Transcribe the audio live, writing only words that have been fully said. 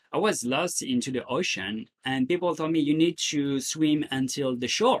I was lost into the ocean, and people told me you need to swim until the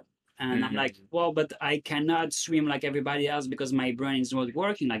shore. And I'm like, Mm. well, but I cannot swim like everybody else because my brain is not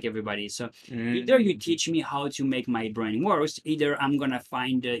working like everybody. So either you Mm. teach me how to make my brain work, either I'm gonna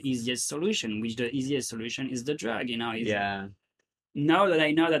find the easiest solution, which the easiest solution is the drug. Is Yeah. now that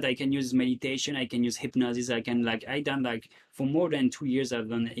I know that I can use meditation, I can use hypnosis, I done like for more than 2 years, I've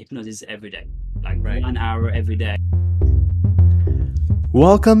done hypnosis every day, like Right. 1 hour every day.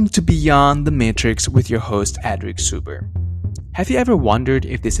 Welcome to Beyond the Matrix with your host, Adric Suber. Have you ever wondered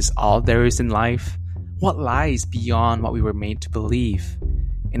if this is all there is in life? What lies beyond what we were made to believe?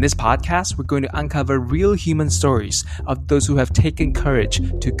 In this podcast, we're going to uncover real human stories of those who have taken courage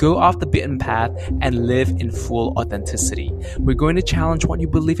to go off the beaten path and live in full authenticity. We're going to challenge what you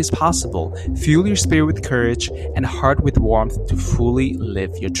believe is possible, fuel your spirit with courage, and heart with warmth to fully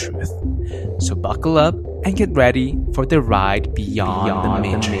live your truth. So buckle up and get ready for the ride beyond the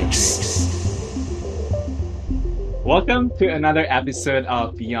Matrix. Welcome to another episode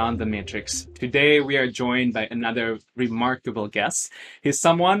of Beyond the Matrix. Today we are joined by another remarkable guest. He's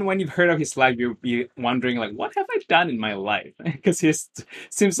someone, when you've heard of his life, you'll be wondering, like, what have I done in my life? Because he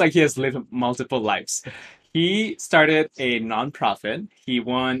seems like he has lived multiple lives. He started a nonprofit. He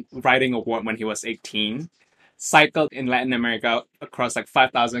won writing award when he was 18. Cycled in Latin America across like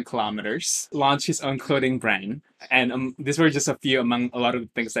 5,000 kilometers, launched his own clothing brand. And these were just a few among a lot of the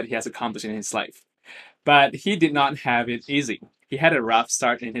things that he has accomplished in his life. But he did not have it easy. He had a rough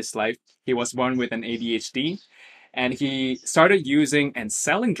start in his life. He was born with an ADHD, and he started using and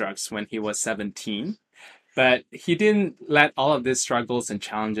selling drugs when he was 17. But he didn't let all of these struggles and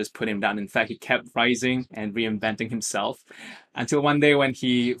challenges put him down. In fact, he kept rising and reinventing himself until one day when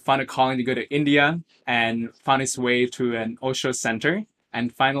he found a calling to go to India and found his way to an Osho center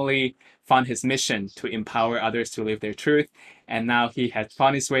and finally found his mission to empower others to live their truth. And now he has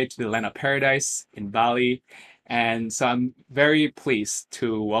found his way to the land of paradise in Bali. And so I'm very pleased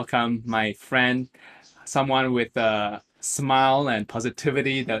to welcome my friend, someone with a smile and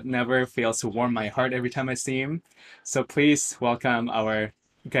positivity that never fails to warm my heart every time I see him. So please welcome our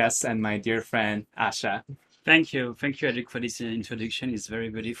guest and my dear friend, Asha. Thank you, Eric, for this introduction. It's very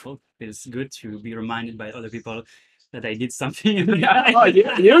beautiful. It's good to be reminded by other people that I did something in Yeah, life.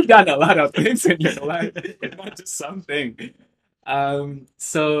 oh, you've done a lot of things in your life, not just something.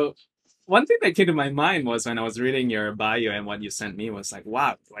 So one thing that came to my mind was when I was reading your bio and what you sent me was like,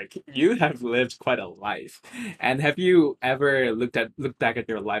 wow, like you have lived quite a life. And have you ever looked back at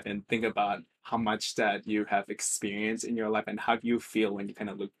your life and think about how much that you have experienced in your life and how do you feel when you kind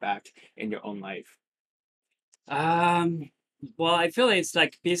of look back in your own life? Um, well, I feel it's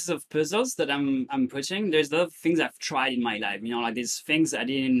like pieces of puzzles that I'm putting. There's a lot of things I've tried in my life. Like these things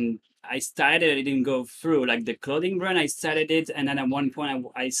I started, I didn't go through. Like the clothing brand, I started it, and then at one point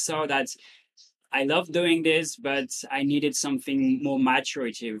I saw that I love doing this, but I needed something more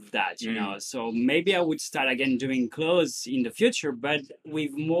maturity with that. Mm. So maybe I would start again doing clothes in the future, but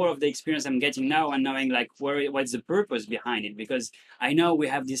with more of the experience I'm getting now and knowing like what's the purpose behind it. Because I know we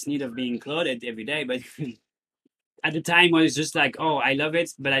have this need of being clothed every day, but at the time I was just like, oh, I love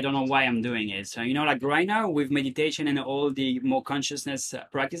it, but I don't know why I'm doing it. So, like right now with meditation and all the more consciousness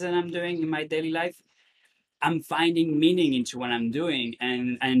practice that I'm doing in my daily life, I'm finding meaning into what I'm doing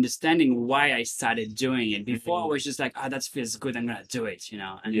and understanding why I started doing it. Before I Mhm. was just like, oh, that feels good. I'm going to do it. And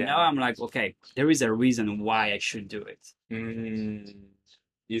now Yeah. I'm like, okay, there is a reason why I should do it. Mm.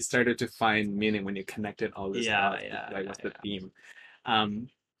 You started to find meaning when you connected all this Yeah, dots. yeah, Like, yeah, what's the yeah. theme?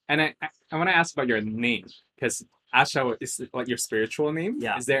 And I want to ask about your name because Asha is like your spiritual name.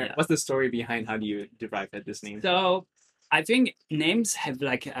 Yeah, Is there yeah. what's the story behind how do you derive at this name? So I think names have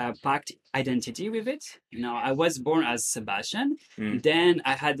like a packed identity with it. I was born as Sebastian. Mm, Then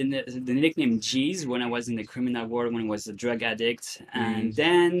I had the nickname Jeez when I was in the criminal world, when I was a drug addict. And mm,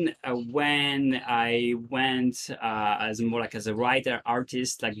 then when I went as more like as a writer,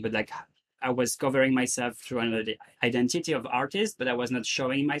 artist, but like I was covering myself through another identity of artist, but I was not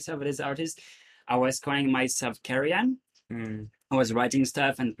showing myself as artist. I was calling myself Carrion. mm, I was writing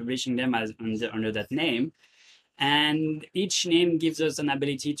stuff and publishing them as under that name, and each name gives us an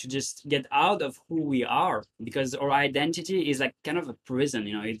ability to just get out of who we are, because our identity is like kind of a prison.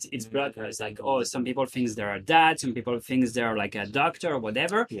 It's blocked us. Like, oh, some people think they're a dad, some people think they're like a doctor or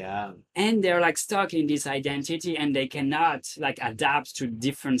whatever, yeah. and they're like stuck in this identity and they cannot like adapt to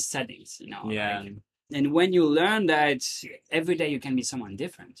different settings. Yeah. And when you learn that every day you can be someone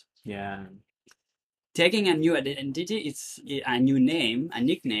different, Yeah. taking a new identity, it's a new name, a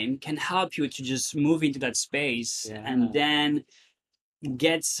nickname, can help you to just move into that space and Yeah. then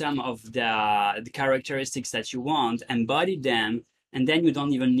get some of the characteristics that you want, embody them, and then you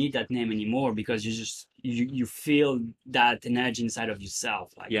don't even need that name anymore because you feel that energy inside of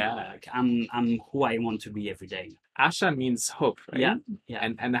yourself. Like, Yeah. like I'm who I want to be every day. Asha means hope, right? Yeah, yeah.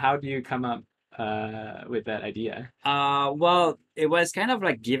 And how do you come up with that idea? Well, it was kind of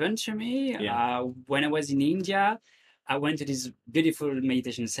like given to me. Yeah. When I was in India, I went to this beautiful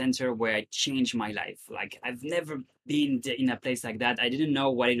meditation center where I changed my life. Like I've never been in a place like that. I didn't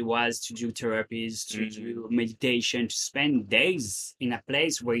know what it was to do therapies, to do meditation, to spend days in a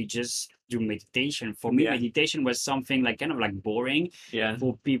place where you just do meditation. For me, Yeah. meditation was something like kind of like boring. Yeah.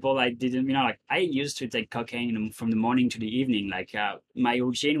 For people, I didn't, like I used to take cocaine from the morning to the evening. Like my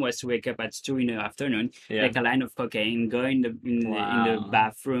routine was to wake up at 2 in the afternoon, Yeah. take a line of cocaine, go in the Wow.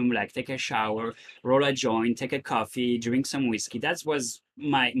 bathroom, like take a shower, roll a joint, take a coffee, drink some whiskey. That was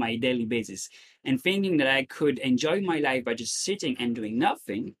my daily basis. And thinking that I could enjoy my life by just sitting and doing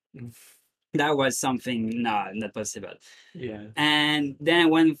nothing, that was something not possible. Yeah. And then I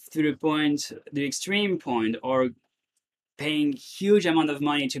went through the extreme point, or paying huge amount of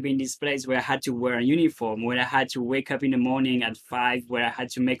money to be in this place where I had to wear a uniform, where I had to wake up in the morning at 5, where I had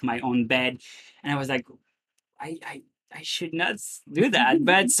to make my own bed. And I was like, I should not do that.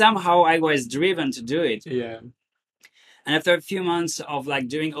 But somehow I was driven to do it. Yeah. And after a few months of like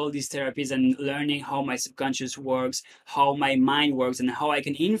doing all these therapies and learning how my subconscious works, how my mind works, and how I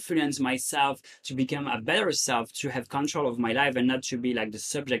can influence myself to become a better self, to have control of my life and not to be like the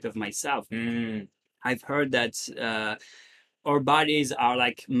subject of myself. I've heard that our bodies are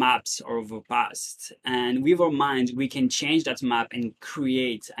like maps of our past, and with our mind we can change that map and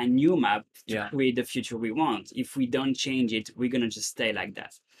create a new map to create the future we want. If we don't change it, we're gonna just stay like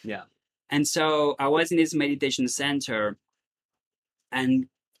that. Yeah. And so I was in this meditation center and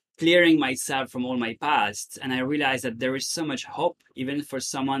clearing myself from all my past, and I realized that there is so much hope even for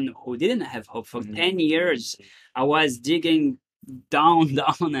someone who didn't have hope. For 10 years I was digging down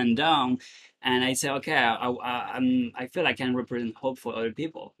and down, and I say, okay, I feel I can represent hope for other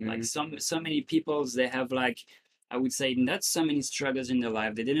people. Like so many people, they have like, I would say, not so many struggles in their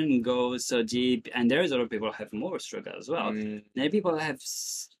life. They didn't go so deep, and there's other people who have more struggle as well. Many people have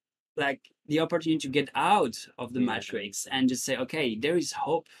like the opportunity to get out of the matrix and just say, okay, there is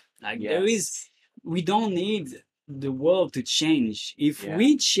hope. Like there is, we don't need the world to change. If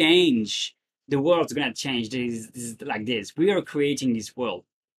we change, the world's gonna change. This is like this. We are creating this world.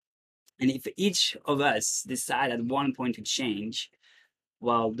 And if each of us decide at one point to change,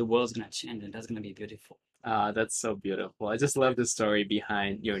 well, the world's gonna change, and that's gonna be beautiful. That's so beautiful. I just love the story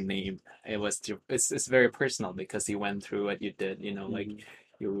behind your name. It's very personal because you went through what you did, like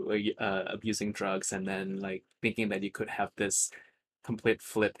you were abusing drugs and then like thinking that you could have this complete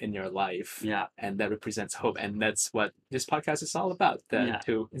flip in your life. Yeah. And that represents hope. And that's what this podcast is all about,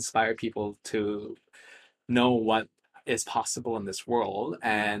 to inspire people to know what is possible in this world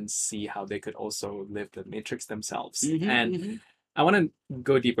and see how they could also live the matrix themselves. I want to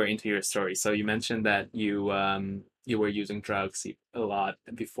go deeper into your story. So you mentioned that you were using drugs a lot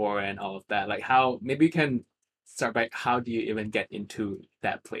before and all of that. Like maybe you can start by how do you even get into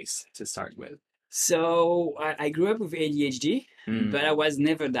that place to start with? So I grew up with ADHD, but I was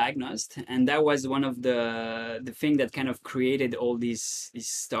never diagnosed, and that was one of the thing that kind of created all this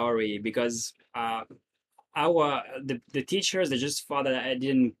story, because the teachers, they just thought that I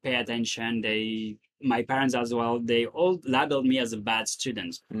didn't pay attention. My parents as well, they all labeled me as a bad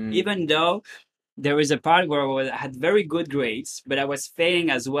student, even though there was a part where I had very good grades, but I was failing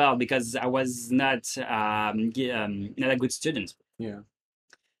as well because I was not a good student. Yeah.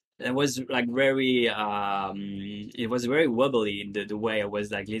 It was like very it was very wobbly, the way I was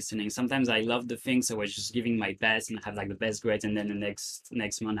like listening. Sometimes I loved the things, so I was just giving my best and have like the best grades, and then the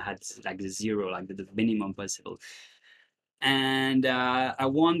next month I had like the zero, like the minimum possible. And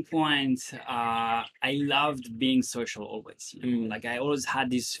at one point I loved being social always, like I always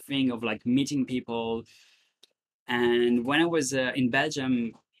had this thing of like meeting people. And when I was in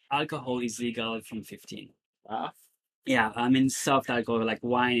Belgium, alcohol is legal from 15. Wow. Yeah, I mean soft alcohol like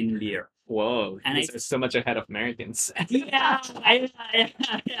wine and beer. Whoa, and it's so much ahead of Americans. Yeah.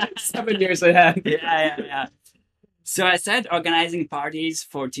 7 years ahead. Yeah. So I started organizing parties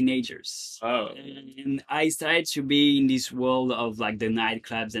for teenagers. Oh. And I started to be in this world of like the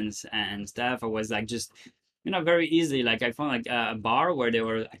nightclubs and stuff. I was like just, very easily, like I found like a bar where they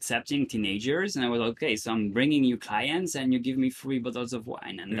were accepting teenagers, and I was like, okay, so I'm bringing you clients and you give me 3 bottles of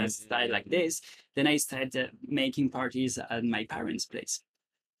wine. And that started like this. Then I started making parties at my parents' place.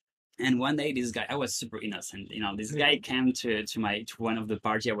 And one day this guy, I was super innocent, this guy came to one of the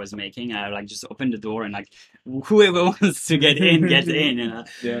party I was making. I like just opened the door and like whoever wants to get in, get in,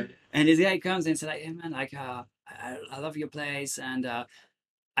 Yeah. And this guy comes and said like, hey man, like I love your place, and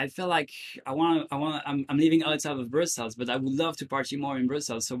I feel like I'm living outside of Brussels, but I would love to party more in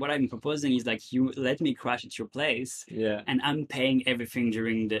Brussels. So what I'm proposing is like you let me crash at your place, Yeah. and I'm paying everything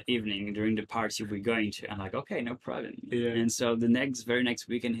during the evening, during the party we're going to. I'm like, okay, no problem. Yeah. And so very next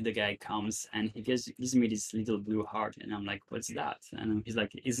weekend, the guy comes and he gives me this little blue heart, and I'm like, what's that? And he's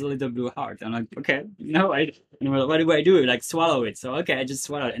like, it's a little blue heart. I'm like, okay, no, and what do I do? Like swallow it. So okay, I just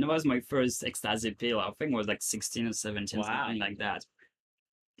swallowed it, and it was my first ecstasy pill. I think it was like 16 or 17, Wow. something like that.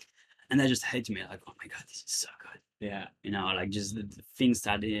 And I just hit me like, oh my god, this is so good. Yeah. Like just the things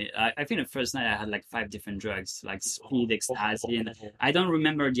started. I think the first night I had like 5 different drugs, like speed, ecstasy, and I don't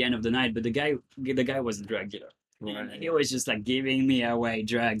remember the end of the night. But the guy was a drug dealer. And he was just like giving me away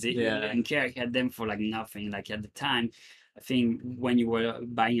drugs. He didn't care. He had them for like nothing. Like at the time, I think when you were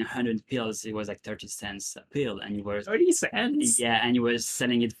buying 100 pills, it was like 30 cents a pill, and you were 30 cents. Yeah, and you were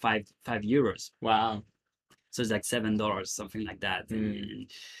selling it five euros. Wow. So it's like $7, something like that.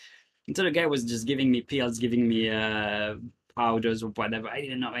 And so the guy was just giving me pills, giving me powders or whatever. I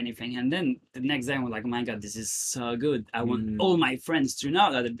didn't know anything. And then the next day I was like, oh my God, this is so good. I want all my friends to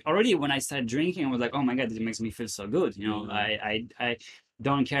know that. Already when I started drinking, I was like, oh my God, this makes me feel so good. I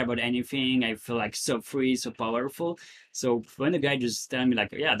don't care about anything. I feel like so free, so powerful. So when the guy just telling me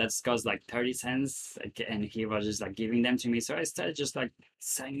like, yeah, that's cost like 30 cents, and he was just like giving them to me. So I started just like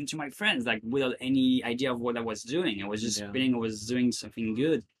selling to my friends, like without any idea of what I was doing. I was just feeling I was doing something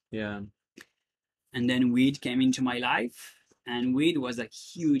good. Yeah. And then weed came into my life, and weed was a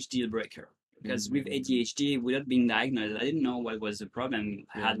huge deal breaker because with ADHD, without being diagnosed, I didn't know what was the problem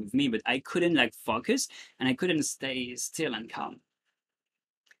I had with me, but I couldn't like focus and I couldn't stay still and calm.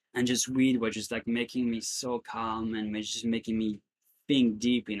 And just weed was just like making me so calm and just making me think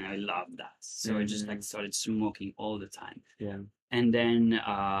deep, and I love that. So I just like started smoking all the time. Yeah. And then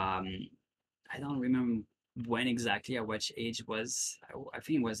I don't remember when exactly at which age was. I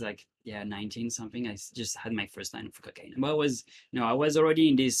think it was like 19 something. I just had my first line of cocaine. But I was already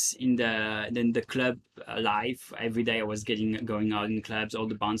in the club life. Every day I was going out in clubs. All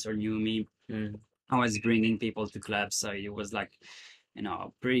the bouncers knew me. I was bringing people to clubs, so it was like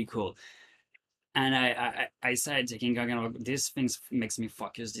pretty cool. And I started taking cocaine. These things makes me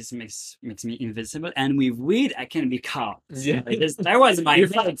focus. This makes me invincible. And with weed, I can be calm. Yeah, that was my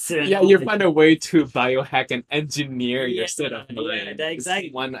you find a way to biohack and engineer your state of mind. Yeah,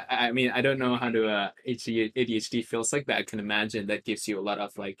 exactly. I mean, I don't know how to ADHD feels like, but I can imagine that gives you a lot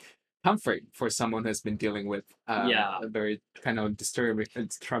of like comfort for someone who's been dealing with a very kind of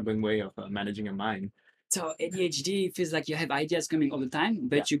troubling way of managing your mind. So ADHD feels like you have ideas coming all the time,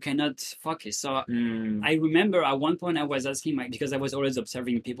 but you cannot focus. So I remember at one point I was asking because I was always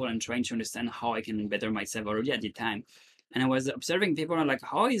observing people and trying to understand how I can better myself already at the time. And I was observing people and like,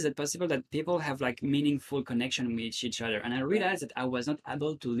 how is it possible that people have like meaningful connection with each other? And I realized that I was not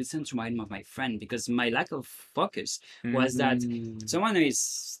able to listen to my friend because my lack of focus was that someone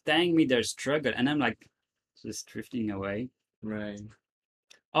is telling me their struggle and I'm like just drifting away. Right.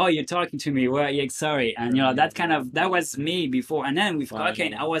 Oh, you're talking to me. Well, yeah, sorry. And that was me before. And then with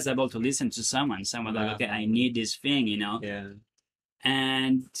cocaine, I was able to listen to someone like, okay, I need this thing, Yeah.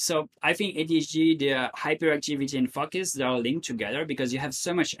 And so I think ADHD, the hyperactivity and focus, they are linked together because you have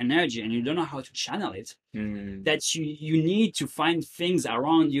so much energy and you don't know how to channel it. That you need to find things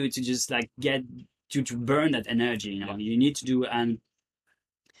around you to just like get to burn that energy. You need to do. And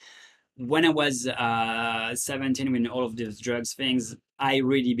when I was 17, with all of these drugs things, I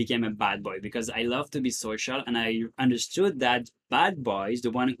really became a bad boy because I love to be social, and I understood that bad boys, the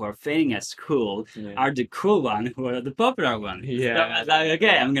ones who are failing at school, are the cool ones who are the popular ones. Yeah. So I was like,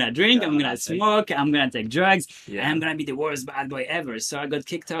 okay, I'm gonna drink, I'm gonna smoke, I'm gonna take drugs, and I'm gonna be the worst bad boy ever. So I got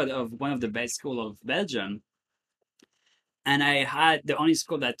kicked out of one of the best schools of Belgium. And I had the only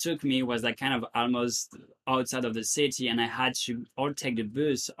school that took me was like kind of almost outside of the city, and I had to or take the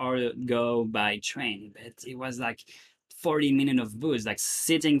bus or go by train. But it was like 40 minutes of bus, like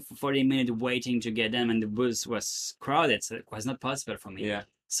sitting for 40 minutes waiting to get them, and the bus was crowded, so it was not possible for me. Yeah.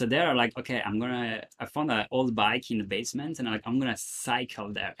 So they're like, okay, I found an old bike in the basement, and I'm gonna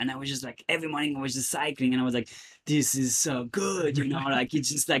cycle there. And I was just like, every morning I was just cycling, and I was like, this is so good, like it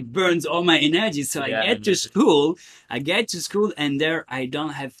just like burns all my energy. So I get to school, and there I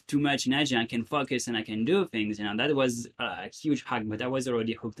don't have too much energy. I can focus and I can do things. That was a huge hack, but I was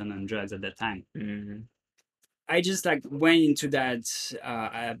already hooked on drugs at that time. I just like went into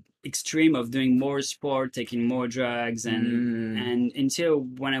that extreme of doing more sport, taking more drugs, and until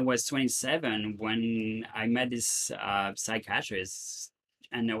when I was 27, when I met this psychiatrist,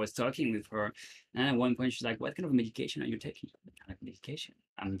 and I was talking with her, and at one point she's like, "What kind of medication are you taking?" What kind of medication?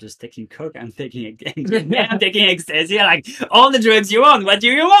 I'm just taking coke. I'm taking I'm taking ecstasy. Like all the drugs you want. What do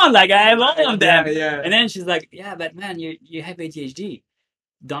you want? Like I have all of them. Yeah. And then she's like, yeah, but man, you have ADHD.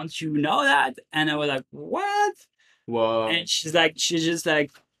 Don't you know that? And I was like, what? Whoa. And she just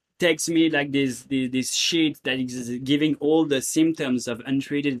like takes me like this sheet that is giving all the symptoms of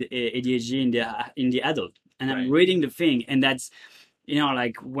untreated ADHD in the adult. And I'm Right. reading the thing, and that's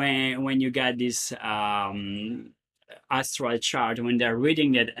like when you got this astral chart, when they're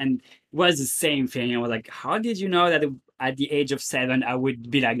reading it, and it was the same thing. I was like, how did you know that at the age of 7 I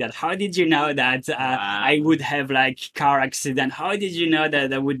would be like that? How did you know that I would have like car accident? How did you know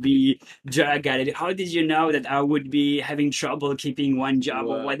that I would be drug addict? How did you know that I would be having trouble keeping one job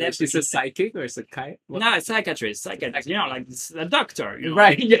or whatever? She's a psychic or a psychiatrist? No, a psychiatrist, like a doctor,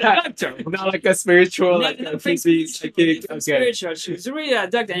 Right, a yeah. doctor. Not like a spiritual, No, like no, a thanks, psychic. Okay. spiritual. She's really a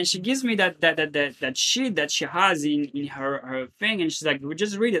doctor, and she gives me that sheet that she has in her thing, and she's like, "We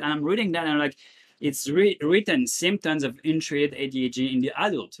just read it." And I'm reading that, and I'm like, "It's written symptoms of untreated ADHD in the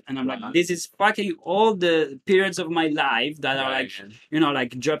adult," and I'm Wow. like, "This is fucking all the periods of my life that are like,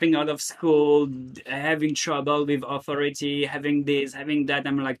 like dropping out of school, having trouble with authority, having this, having that."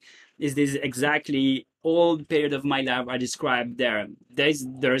 I'm like, "Is this exactly all period of my life I described there?"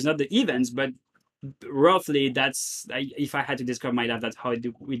 There's not the events, but roughly that's if I had to describe my life, that's how it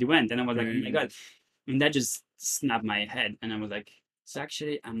went. And I was like, oh my god, and that just snapped my head, and I was like, so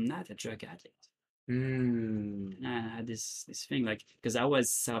actually I'm not a drug addict. Mm. And I had this thing, like, because I was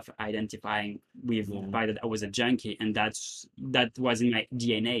self-identifying with the fact that I was a junkie, and that was in my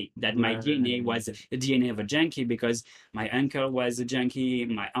DNA. That my DNA was the DNA of a junkie, because my uncle was a junkie,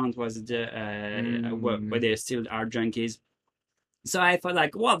 my aunt was but they still are junkies. So I felt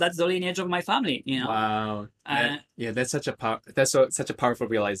like, well, that's the lineage of my family, Wow. That's such a powerful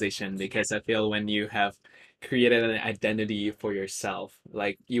realization, because I feel when you have created an identity for yourself,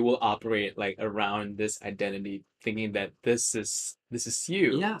 like you will operate like around this identity, thinking that this is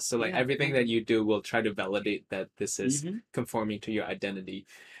you. Yeah. So like everything that you do will try to validate that this is conforming to your identity,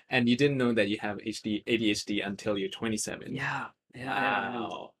 and you didn't know that you have ADHD until you're 27. Yeah.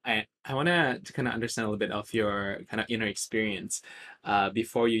 Wow. I want to kind of understand a little bit of your kind of inner experience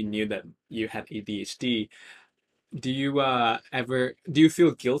before you knew that you had ADHD. Do you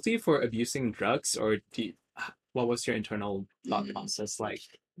feel guilty for abusing drugs, or what was your internal thought process like?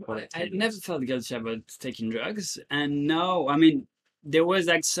 I never felt guilty about taking drugs, and no, I mean, there was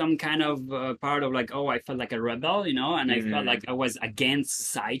like some kind of part of like, oh, I felt like a rebel, and I felt like I was against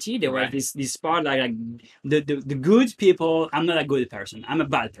society. There was this part like the good people. I'm not a good person. I'm a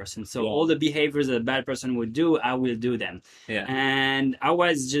bad person. So all the behaviors that a bad person would do, I will do them. Yeah. And I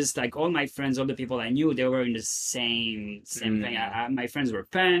was just like, all my friends, all the people I knew, they were in the same thing. My friends were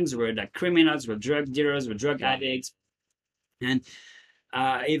punks, were like criminals, were drug dealers, were drug addicts, and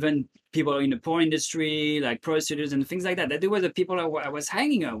even people in the porn industry, like prostitutes and things like that. That were the people I was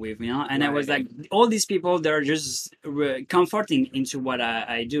hanging out with, and I was like, all these people, they're just comforting into what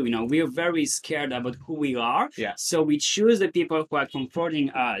I do. We are very scared about who we are. Yeah. So we choose the people who are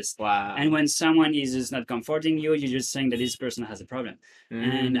comforting us. Wow. And when someone is just not comforting you, you're just saying that this person has a problem.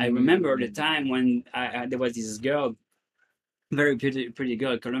 And I remember the time when there was this girl, very pretty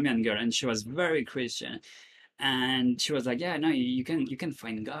girl, Colombian girl, and she was very Christian. And she was like, yeah, no, you can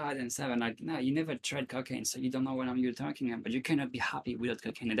find God and stuff. And like, no, you never tried cocaine, so you don't know what you're talking about. You cannot be happy without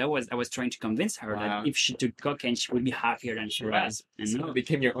cocaine. And I was trying to convince her that if she took cocaine, she would be happier than she was. And so it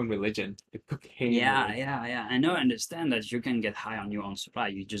became your own religion. Cocaine. Yeah. I know, understand that you can get high on your own supply.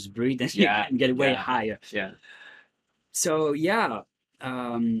 You just breathe and you can get way higher. Yeah. So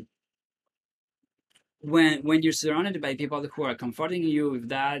when you're surrounded by people who are comforting you with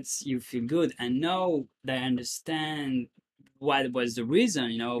that, you feel good, and know they understand what was the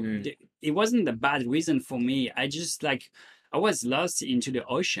reason. It wasn't a bad reason for me. I just I was lost into the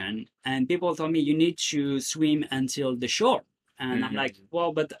ocean, and people told me you need to swim until the shore. And I'm like,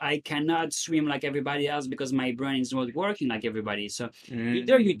 well, but I cannot swim like everybody else because my brain is not working like everybody. So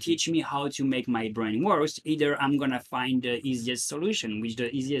either you teach me how to make my brain work, either I'm going to find the easiest solution, which the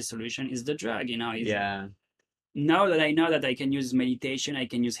easiest solution is the drug, Now that I know that I can use meditation, I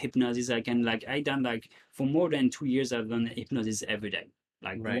can use hypnosis, I can for more than 2 years, I've done hypnosis every day.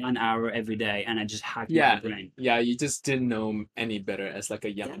 1 hour every day, and I just hacked my brain. Yeah, you just didn't know any better as like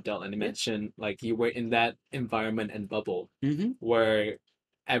a young adult, and you mentioned like you were in that environment and bubble where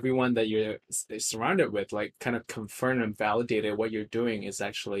everyone that you're surrounded with like kind of confirmed and validated what you're doing is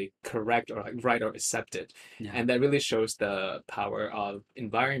actually correct or like right or accepted. And that really shows the power of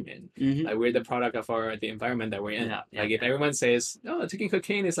environment. Like we're the product of the environment that we're in. If everyone says, oh, taking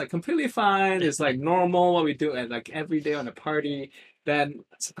cocaine is like completely fine, it's like normal what we do, and like every day on a party, then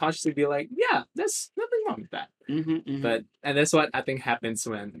subconsciously be like, yeah, there's nothing wrong with that. But and that's what I think happens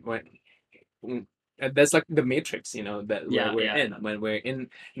when and that's like the matrix, that where Yeah, we're yeah, in when we're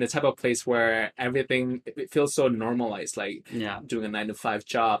in the type of place where everything it feels so normalized, like yeah. doing a 9 to 5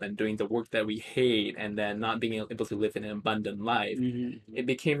 job and doing the work that we hate, and then not being able to live an abundant life. It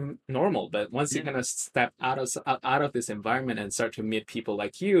became normal. But once you Yeah. kind of step out of this environment and start to meet people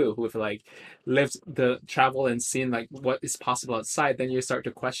like you who've like lived the travel and seen like what is possible outside, then you start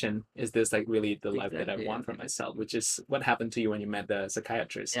to question, is this like really the life that I Exactly. want for myself? Which is what happened to you when you met the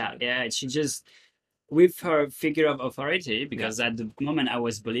psychiatrist. Yeah, yeah. She just with her figure of authority, Yeah. because at the moment I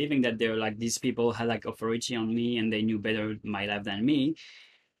was believing that they were like these people had like authority on me and they knew better my life than me.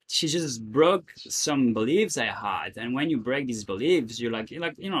 She just broke some beliefs I had, and when you break these beliefs, you're like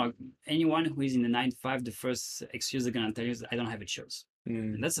anyone who is in the 9 to 5, the first excuse they're gonna tell you is I don't have a choice,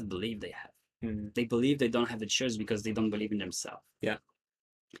 and that's a belief they have. They believe they don't have the choice because they don't believe in themselves. Yeah.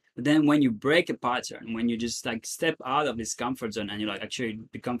 But then when you break a pattern, when you just like step out of this comfort zone and you're like, actually,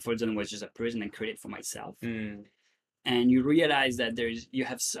 the comfort zone was just a prison I created for myself. And you realize that you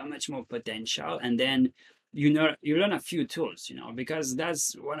have so much more potential, and then you learn a few tools, because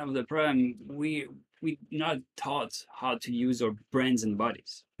that's one of the problem. We not taught how to use our brains and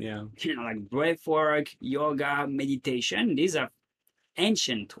bodies. Yeah. Like breath work, yoga, meditation. These are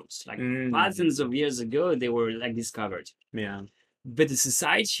ancient tools, like thousands of years ago they were like discovered. Yeah. But the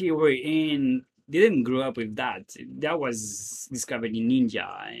society we're in didn't grow up with that. That was discovered in India,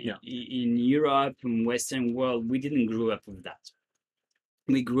 Yeah. in Europe, in Western world. We didn't grow up with that.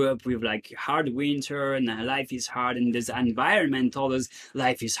 We grew up with like hard winter and life is hard, and this environment told us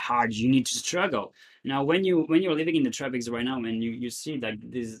life is hard. You need to struggle. Now, when you're living in the tropics right now, and you see like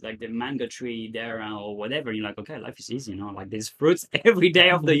this like the mango tree there or whatever, you're like, okay, life is easy, like there's fruits every day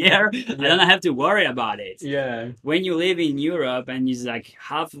of the year. I don't have to worry about it. Yeah. When you live in Europe and it's like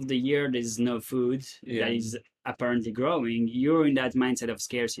half of the year there's no food Yeah. that is apparently growing, you're in that mindset of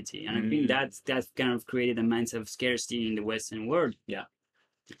scarcity, and I think that kind of created a mindset of scarcity in the Western world. Yeah.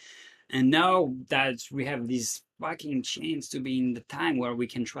 And now that we have this fucking chance to be in the time where we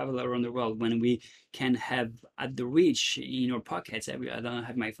can travel around the world, when we can have at the reach in our pockets, I don't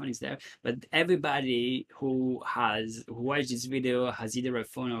have my phone is there, but everybody who watched this video has either a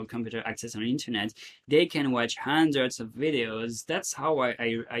phone or a computer access on the internet. They can watch hundreds of videos. That's how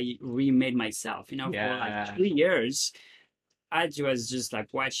I remade myself. For like 3 years. I was just like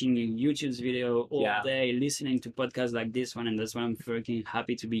watching YouTube's video all day, listening to podcasts like this one, and that's why I'm freaking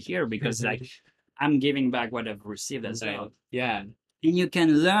happy to be here, because like I'm giving back what I've received as well. Yeah. And you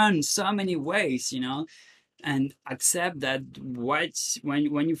can learn so many ways, and accept that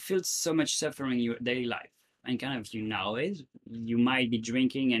when you feel so much suffering in your daily life, and kind of it, you might be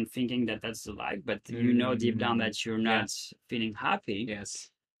drinking and thinking that that's the life, but deep down that you're not feeling happy. Yes.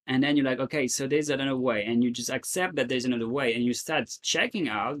 And then you're like, okay, so there's another way. And you just accept that there's another way. And you start checking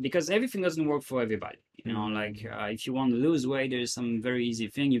out, because everything doesn't work for everybody. If you want to lose weight, there's some very easy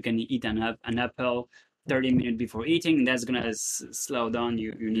thing. You can eat an apple 30 minutes before eating. That's going to slow down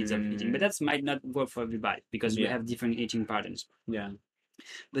your needs of eating. But that might not work for everybody, because we have different eating patterns. Yeah.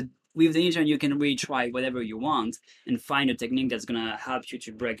 But with the internet, you can really try whatever you want and find a technique that's going to help you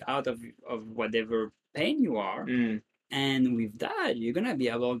to break out of whatever pain you are. And with that, you're gonna be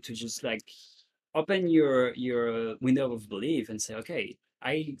able to just like open your window of belief and say, okay,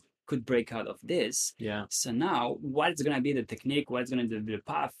 I could break out of this. Yeah. So now, what's gonna be the technique? What's gonna be the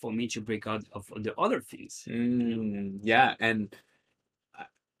path for me to break out of the other things? Yeah, and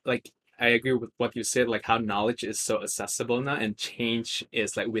like I agree with what you said, like how knowledge is so accessible now, and change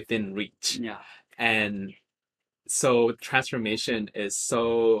is like within reach. Yeah. And so transformation is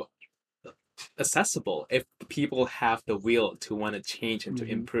so accessible if people have the will to want to change and to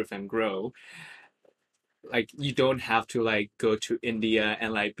improve and grow. Like you don't have to like go to India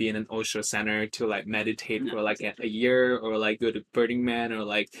and like be in an Osho center to like meditate for like a year, or like go to Burning Man, or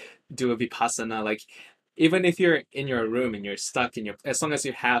like do a Vipassana. Like even if you're in your room and you're stuck in as long as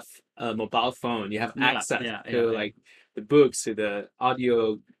you have a mobile phone, you have access to like the books, to the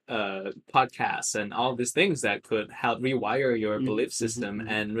audio podcasts, and all these things that could help rewire your belief system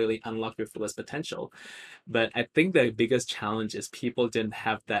and really unlock your fullest potential. But I think the biggest challenge is people didn't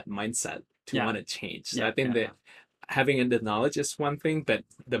have that mindset to want to change. So I think that having the knowledge is one thing, but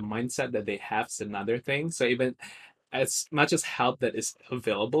the mindset that they have is another thing. So even as much as help that is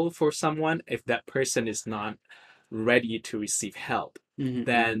available for someone, if that person is not ready to receive help,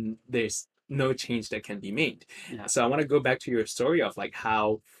 then there's no change that can be made. So I want to go back to your story of like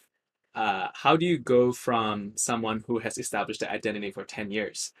how do you go from someone who has established the identity for 10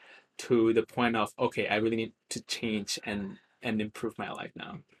 years to the point of, okay, I really need to change and and improve my life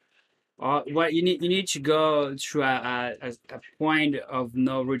now? Well, you need to go through a point of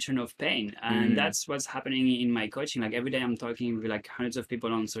no return of pain, and that's what's happening in my coaching. Like every day, I'm talking with like hundreds of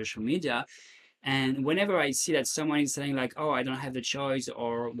people on social media, and whenever I see that someone is saying like, "Oh, I don't have the choice"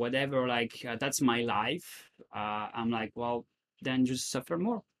 or whatever, like that's my life, I'm like, well, then just suffer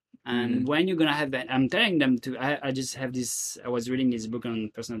more. And when you're gonna have that, I'm telling them to. I just have this. I was reading this book on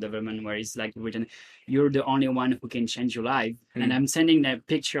personal development where it's like written, "You're the only one who can change your life." And I'm sending that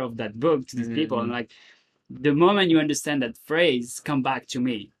picture of that book to these people. And like, the moment you understand that phrase, come back to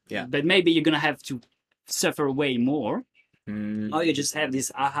me. Yeah. But maybe you're gonna have to suffer way more. Or you just have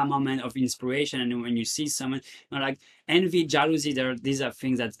this aha moment of inspiration, and when you see someone, like envy, jealousy, these are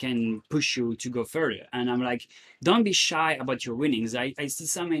things that can push you to go further. And I'm like, don't be shy about your winnings. I see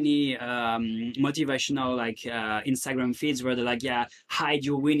so many motivational like Instagram feeds where they're like, yeah, hide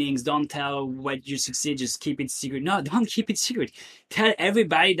your winnings, don't tell what you succeed, just keep it secret. No, don't keep it secret. Tell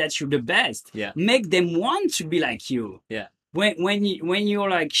everybody that you're the best. Yeah. Make them want to be like you. Yeah. When you're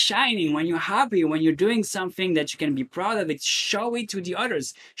like shining, when you're happy, when you're doing something that you can be proud of it, show it to the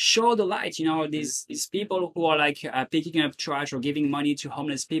others. Show the light. These people who are like picking up trash or giving money to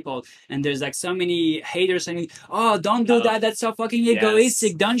homeless people, and there's like so many haters saying, "Oh, don't do that. That's so fucking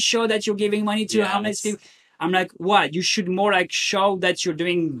egoistic. Don't show that you're giving money to homeless people." I'm like, what? You should more like show that you're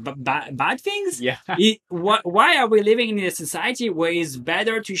doing bad things? Yeah. Why are we living in a society where it's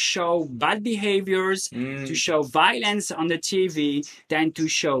better to show bad behaviors, to show violence on the TV, than to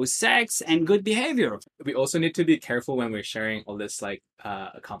show sex and good behavior? We also need to be careful when we're sharing all this like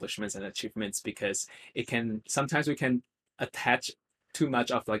accomplishments and achievements, because sometimes we can attach too much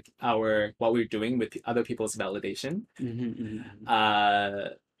of like what we're doing with other people's validation.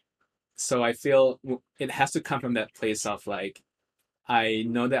 So I feel it has to come from that place of like, I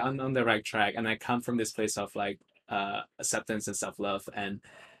know that I'm on the right track, and I come from this place of like acceptance and self-love, and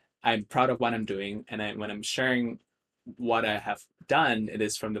I'm proud of what I'm doing. And when I'm sharing what I have done, it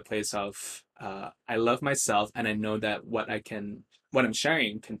is from the place of I love myself, and I know that what I'm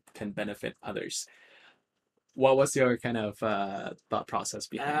sharing can benefit others. What was your kind of thought process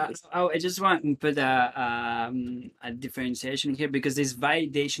behind this? I just want to put a differentiation here, because there's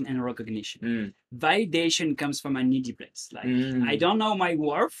validation and recognition. Validation comes from a needy place. Like, I don't know my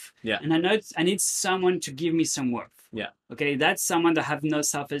worth, and I need someone to give me some worth. Yeah. Okay, that's someone that have no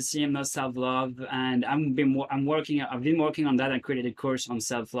self-esteem, no self-love, and I've been working on that. and created a course on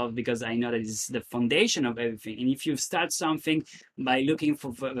self-love because I know that it's the foundation of everything. And if you start something by looking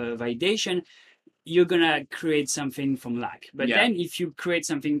for validation, you're gonna create something from lack. But then if you create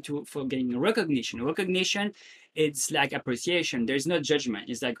something for getting recognition, it's like appreciation. There's no judgment.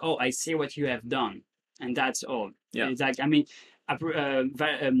 It's like, oh, I see what you have done, and that's all. Yeah. It's like,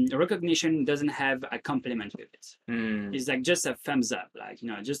 recognition doesn't have a compliment with it. It's like just a thumbs up, like,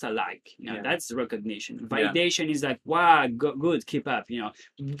 just a like. That's recognition. Validation is like, wow, good, keep up.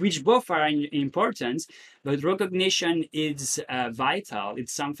 Which both are important, but recognition is vital.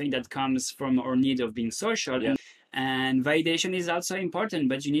 It's something that comes from our need of being social. And validation is also important,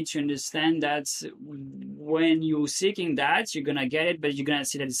 but you need to understand that when you're seeking that, you're gonna get it, but you're gonna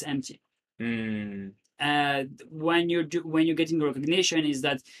see that it's empty. When you're getting recognition, is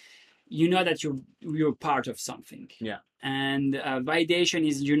that that you're part of something. And validation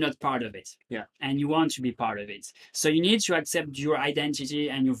is you're not part of it. And you want to be part of it. So you need to accept your identity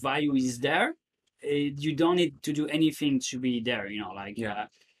and your value is there. You don't need to do anything to be there.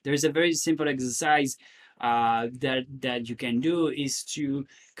 There's a very simple exercise that you can do, is to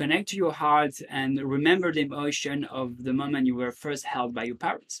connect to your heart and remember the emotion of the moment you were first held by your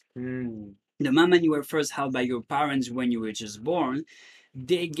parents. The moment you were first held by your parents when you were just born,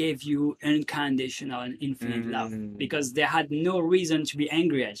 they gave you unconditional and infinite love, because they had no reason to be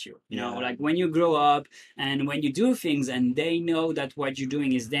angry at you. Like when you grow up and when you do things and they know that what you're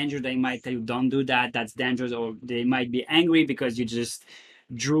doing is dangerous, they might tell you, don't do that, that's dangerous. Or they might be angry because you just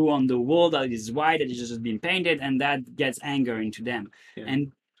drew on the wall that is white, that is just been painted, and that gets anger into them.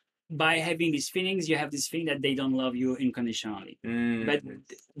 And by having these feelings, you have this feeling that they don't love you unconditionally. But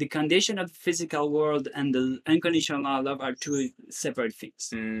the condition of the physical world and the unconditional love are two separate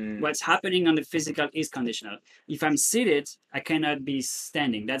things. What's happening on the physical is conditional. If I'm seated, I cannot be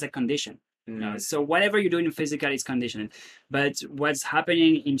standing. That's a condition. So whatever you do in physical is conditional. But what's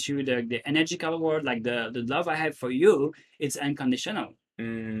happening into the energetical world, like the love I have for you, it's unconditional.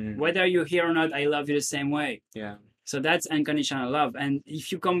 Whether you're here or not, I love you the same way. So that's unconditional love. And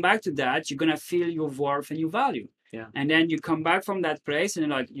if you come back to that, you're going to feel your worth and your value. And then you come back from that place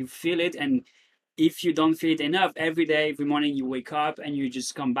and you feel it, and if you don't feel it enough, every day, every morning you wake up and you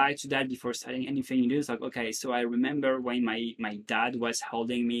just come back to that before starting anything you do. It's like, okay, so I remember when my dad was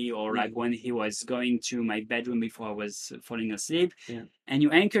holding me, or like when he was going to my bedroom before I was falling asleep. Yeah. And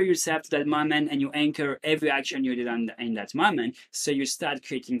you anchor yourself to that moment, and you anchor every action you did in that moment. So you start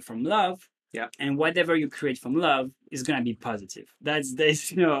creating from love. Yeah. And whatever you create from love is gonna be positive.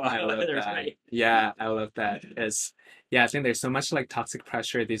 There's no I love other that. way. Yeah, I love that. I think there's so much like toxic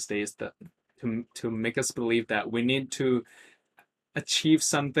pressure these days that to make us believe that we need to achieve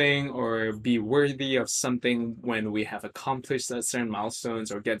something or be worthy of something when we have accomplished certain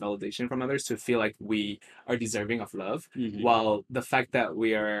milestones or get validation from others to feel like we are deserving of love. Mhm. While the fact that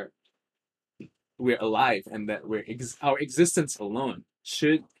we're alive and that our existence alone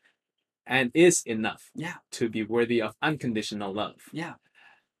should and is enough Yeah. to be worthy of unconditional love. Yeah.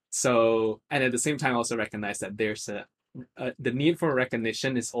 So, and at the same time, also recognize that there's the need for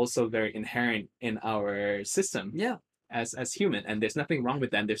recognition is also very inherent in our system. Yeah. As human, and there's nothing wrong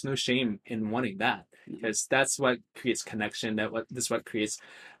with that. And there's no shame in wanting that, because that's what creates connection. That's what creates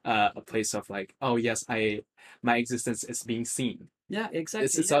a place of like, oh yes, my existence is being seen. Yeah, exactly.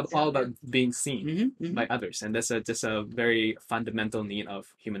 It's all about being seen Mm-hmm, mm-hmm. by others, and that's just a very fundamental need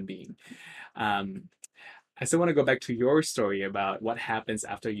of human being. I still want to go back to your story about what happens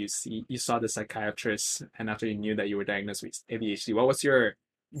after you saw the psychiatrist and after you knew that you were diagnosed with ADHD. What was your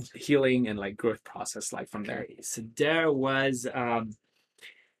healing and like growth process like from there? Okay, so there was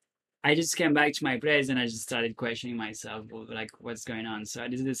I just came back to my place and I just started questioning myself, like what's going on. So I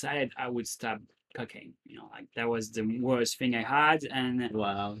just decided I would stop cooking. Like that was the worst thing I had, and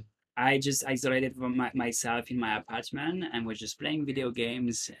Wow. I just isolated from myself in my apartment and was just playing video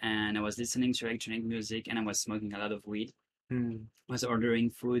games, and I was listening to electronic music, and I was smoking a lot of weed. I was ordering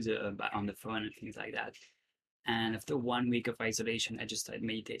food on the phone and things like that. And after 1 week of isolation, I just started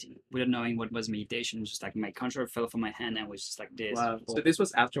meditating without knowing what was meditation. Just like my control fell from my hand and was just like this. Wow. So this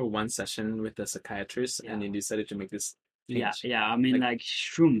was after one session with the psychiatrist, and Yeah. you decided to make this Yeah, change. yeah. I mean, like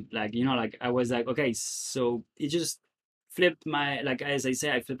shroom, like like I was like, okay, so it just flipped like as I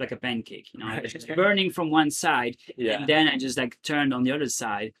say, I flipped like a pancake. I was just burning from one side, Yeah. and then I just like turned on the other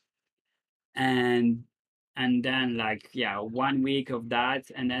side, and then like 1 week of that,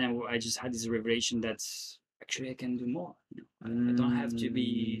 and then I just had this revelation that actually I can do more. I don't have to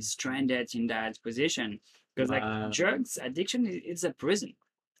be stranded in that position, because Wow. like drugs addiction is a prison.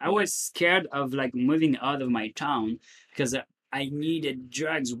 I was scared of like moving out of my town because I needed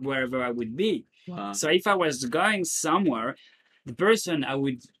drugs wherever I would be. Wow. So if I was going somewhere, the person I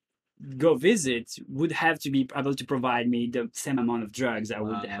would go visit would have to be able to provide me the same amount of drugs I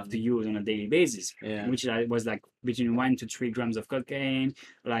would have to use on a daily basis, Yeah. which was like between 1 to 3 grams of cocaine,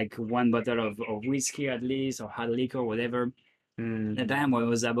 like 1 bottle of whiskey at least, or hard liquor, whatever. At the time, I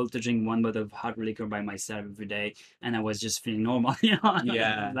was able to drink 1 bottle of hard liquor by myself every day, and I was just feeling normal.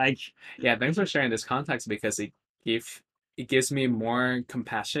 Yeah. Like, Yeah, thanks for sharing this context, because it gives me more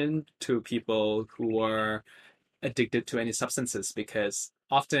compassion to people who are addicted to any substances, because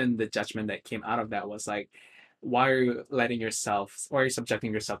often the judgment that came out of that was like, why are you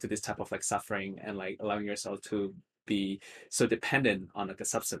subjecting yourself to this type of like suffering and like allowing yourself to be so dependent on like a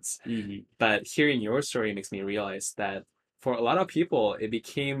substance. But hearing your story makes me realize that for a lot of people it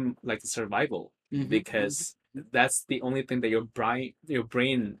became like survival, because that's the only thing that your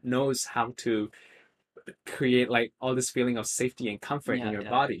brain knows how to create, like all this feeling of safety and comfort in your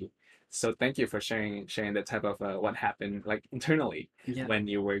body. So thank you for sharing that type of what happened like internally when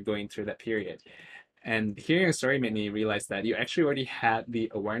you were going through that period. And hearing your story made me realize that you actually already had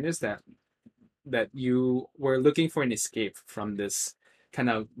the awareness that you were looking for an escape from this kind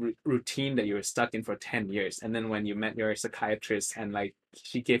of routine that you were stuck in for 10 years. And then when you met your psychiatrist and like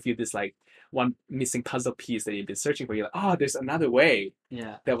she gave you this like one missing puzzle piece that you've been searching for, you're like, oh, there's another way.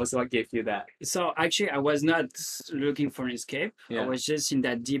 Yeah. That was what gave you that. So actually I was not looking for an escape. I was just in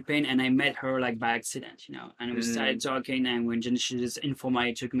that deep pain, and I met her like by accident, and we started talking, and when she just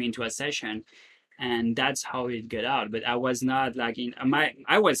informally took me into a session, and that's how it got out. But I was not like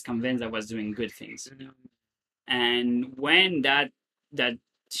I was convinced I was doing good things. And when that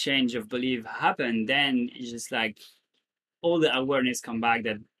change of belief happened, then it's just like all the awareness come back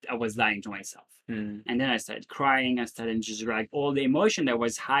that I was lying to myself. And then I started crying. I started just like all the emotion that I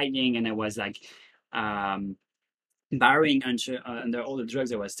was hiding, and I was like burying under all the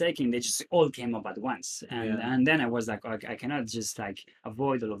drugs I was taking. They just all came up at once. And then I was like, I cannot just like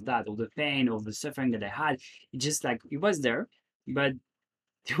avoid all of that, all the pain, all the suffering that I had. It just like, it was there, but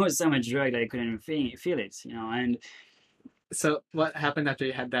there was so much drug that I couldn't feel it, And so what happened after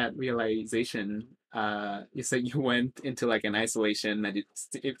you had that realization? you said you went into like an isolation,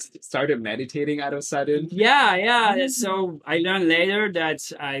 started meditating out of sudden. Yeah. So I learned later that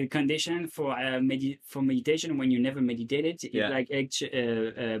I conditioned for for meditation when you never meditated. It's Yeah. like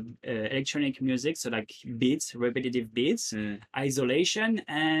electronic music, so like beats, repetitive beats, isolation,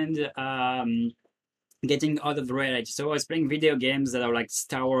 and getting out of reality. So I was playing video games that are like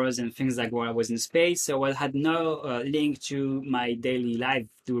Star Wars and things like where I was in space. So I had no link to my daily life,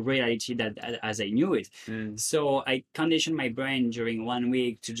 to reality that as I knew it. So I conditioned my brain during 1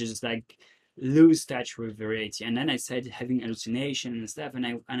 week to just like lose touch with reality. And then I started having hallucination and stuff. And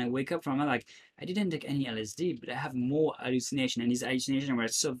I wake up from it like I didn't take any LSD, but I have more hallucination. And these hallucinations were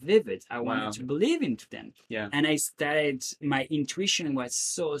so vivid. I wanted to believe into them. Yeah. And I started, my intuition was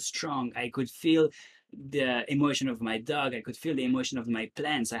so strong. I could feel the emotion of my dog. I could feel the emotion of my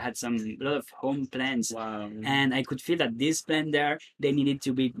plants. I had a lot of home plants. Wow. And I could feel that this plant there, they needed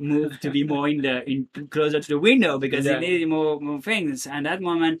to be moved to be more closer to the window because they needed more things. And at that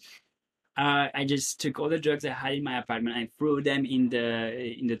moment, I just took all the drugs I had in my apartment. I threw them in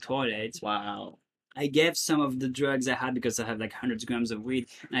the toilet. Wow. I gave some of the drugs I had because I have like 100 grams of weed,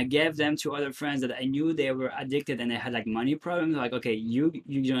 and I gave them to other friends that I knew they were addicted and they had like money problems. Like, okay, you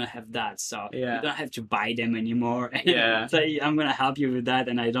don't have that, so you don't have to buy them anymore. Yeah. So I'm gonna help you with that,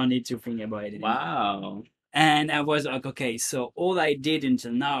 and I don't need to think about it anymore. Wow. And I was like, okay, so all I did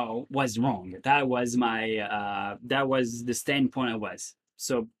until now was wrong. That was my that was the standpoint I was.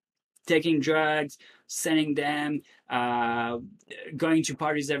 So taking drugs, selling them, going to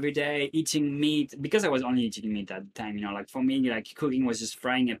parties every day, eating meat, because I was only eating meat at the time, like for me, like cooking was just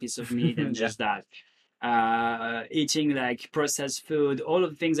frying a piece of meat and just that. Eating like processed food, all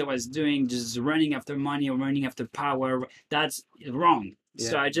of the things I was doing, just running after money or running after power, that's wrong.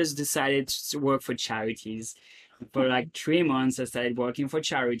 So I just decided to work for charities. For like 3 months, I started working for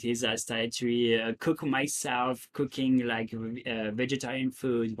charities. I started to cook myself, cooking like vegetarian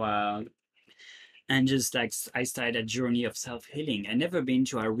food. Wow. And just like I started a journey of self-healing. I never been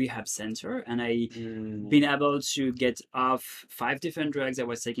to a rehab center, and I been able to get off 5 different drugs I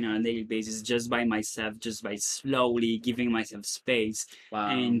was taking on a daily basis just by myself, just by slowly giving myself space. Wow.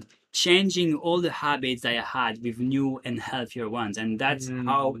 And changing all the habits that I had with new and healthier ones. And that's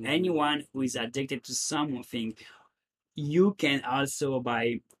how anyone who is addicted to something, you can also,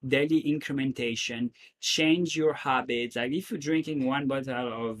 by daily incrementation, change your habits. Like if you're drinking 1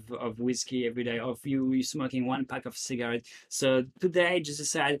 bottle of whiskey every day, or if you're smoking 1 pack of cigarettes. So today, just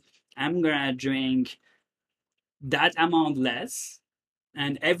decide, I'm gonna drink that amount less,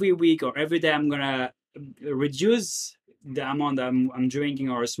 and every week or every day I'm gonna reduce the amount I'm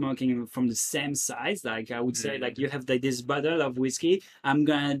drinking or smoking from the same size. Like I would say, like you have like this bottle of whiskey, I'm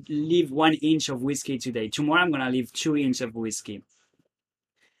gonna leave 1 inch of whiskey today. Tomorrow I'm gonna leave 2 inches of whiskey.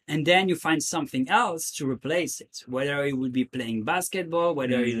 And then you find something else to replace it, whether it would be playing basketball,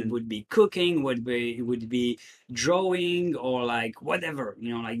 whether it would be cooking, whether it would be drawing, or like whatever,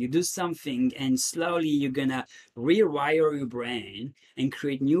 like you do something and slowly you're gonna rewire your brain and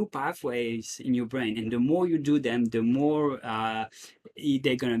create new pathways in your brain. And the more you do them, the more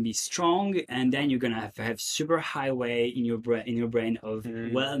they're gonna be strong, and then you're gonna have super highway in your brain of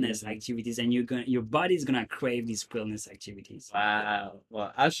wellness activities, and your body's gonna crave these wellness activities. Wow.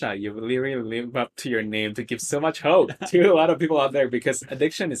 Well, Asha, you really live up to your name to give so much hope to a lot of people out there, because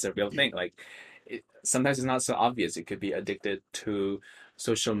addiction is a real thing. Like sometimes it's not so obvious. You could be addicted to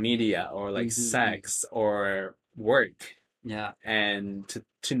social media or like sex or work. Yeah. And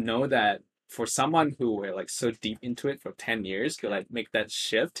to know that for someone who were like so deep into it for 10 years to like make that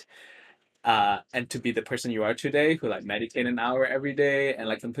shift, and to be the person you are today, who like meditate an hour every day and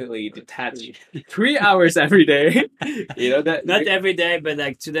like completely detach 3 hours every day. That not every day, but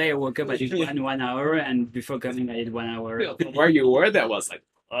like today I woke up, I did 1 hour, and before coming I did 1 hour. Where you were, that was like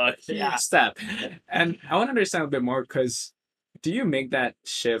a huge step. And I want to understand a bit more, because do you make that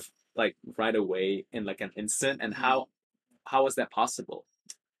shift like right away in like an instant, and how was that possible?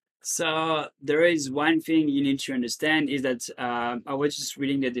 So there is one thing you need to understand, is that I was just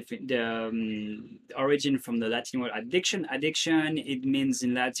reading the origin from the Latin word addiction. Addiction, it means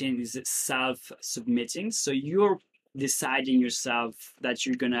in Latin is self-submitting. So you're deciding yourself that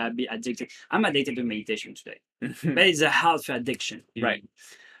you're gonna be addicted. I'm addicted to meditation today, but it's a healthy addiction, right?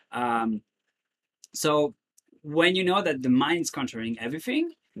 So when you know that the mind is controlling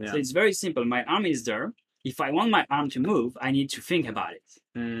everything, so it's very simple. My arm is there. If I want my arm to move, I need to think about it.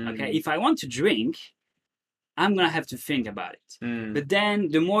 Okay. If I want to drink, I'm gonna have to think about it. But then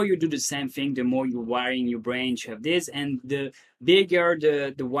the more you do the same thing, the more you're wiring your brain to have this, and the bigger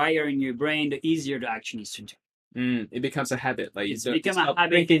the wire in your brain, the easier the action is to do. It becomes a habit. Like It's you become a stop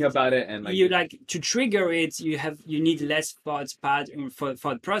habit. thinking about it, and like You like to trigger it. You need less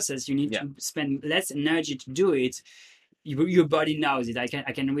thought process. You need Yeah. to spend less energy to do it. Your body knows it. I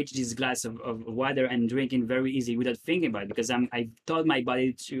can reach this glass of water and drink it very easy without thinking about it because I taught my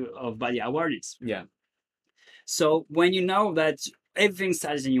body of body awareness. yeah, So when you know that everything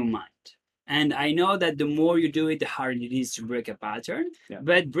starts in your mind, and I know that the more you do it, the harder it is to break a pattern. Yeah.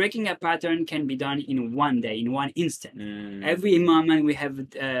 But breaking a pattern can be done in one day, in one instant. Mm. Every moment we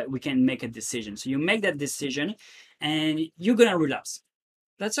can make a decision. So you make that decision, and you're gonna relapse.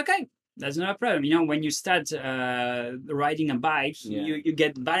 That's okay. That's not a problem. When you start riding a bike, Yeah. you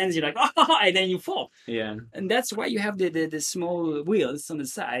get balance. You're like, oh, and then you fall. yeah, And that's why you have the small wheels on the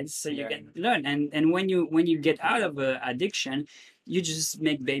sides, so you Yeah. can learn. And when you get out of addiction, you just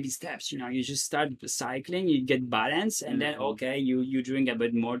make baby steps. You just start cycling, you get balance, and then Mhm. okay, you drink a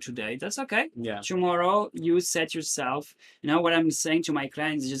bit more today. That's okay. yeah, Tomorrow you set yourself. What I'm saying to my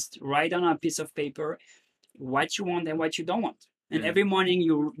clients: just write on a piece of paper what you want and what you don't want. And Mm. every morning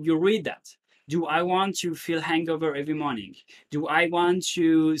you read that. Do I want to feel hangover every morning? Do I want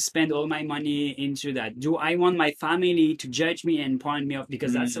to spend all my money into that? Do I want my family to judge me and point me off?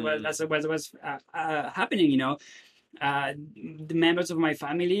 Because that's Mm. what was happening. The members of my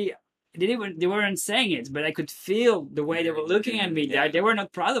family, they weren't saying it, but I could feel the way they were looking at me. Yeah. They were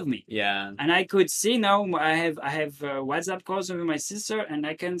not proud of me. yeah, And I could see now I have WhatsApp calls with my sister, and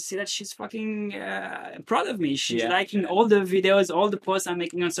I can see that she's fucking proud of me. She's Yeah. liking all the videos, all the posts I'm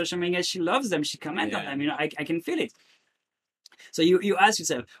making on social media. She loves them. She comments on Yeah. them. I can feel it. So you ask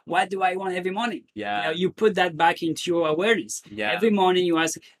yourself, what do I want every morning? yeah, You put that back into your awareness. yeah. Every morning you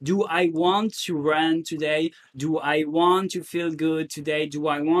ask, do I want to run today? Do I want to feel good today? Do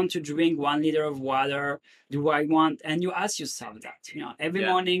I want to drink 1 liter of water? Do I want, and you ask yourself that, every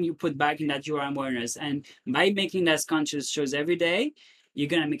Yeah. morning you put back in that your awareness. And by making that conscious choice every day, you're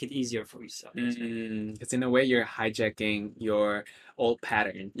going to make it easier for yourself. Because in a way, you're hijacking your old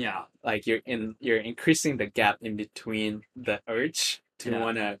pattern. Yeah. Like you're increasing the gap in between the urge to Yeah.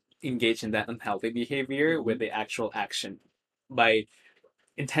 want to engage in that unhealthy behavior with the actual action by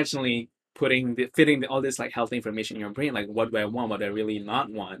intentionally fitting all this like healthy information in your brain, like what do I want, what do I really not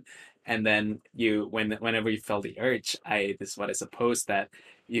want, and then whenever you felt the urge, this is what I suppose that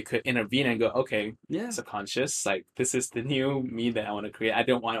you could intervene and go, okay, Yeah. subconscious, like this is the new me that I want to create. I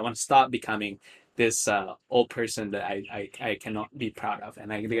want to stop becoming this old person that I cannot be proud of.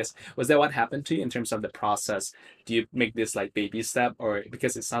 And I guess, was that what happened to you in terms of the process? Do you make this like baby step, or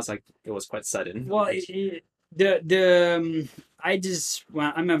because it sounds like it was quite sudden? Well, I'm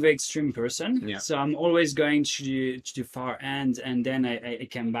a very extreme person. Yeah. So I'm always going to the far end, and then I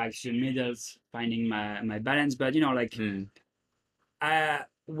come back to the middle, finding my balance. But Mm.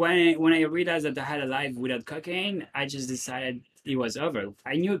 when I realized that I had a life without cocaine, I just decided it was over.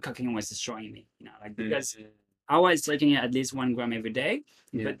 I knew cocaine was destroying me, because I was taking at least 1 gram every day.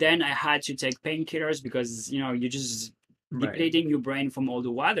 Yeah. But then I had to take painkillers because you just Right. depleting your brain from all the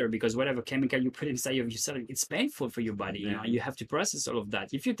water, because whatever chemical you put inside of yourself, it's painful for your body. Yeah. You have to process all of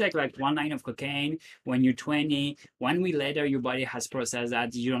that. If you take like 1 line of cocaine when you're 20, 1 week later your body has processed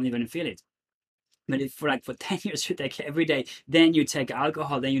that, you don't even feel it. But if for 10 years you take every day, then you take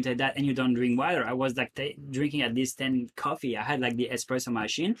alcohol, then you take that, and you don't drink water. I was like drinking at least 10 coffee. I had like the espresso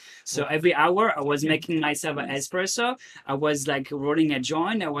machine. So every hour I was making myself an espresso. I was like rolling a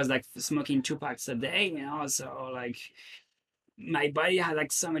joint. I was like smoking 2 packs a day, so like my body had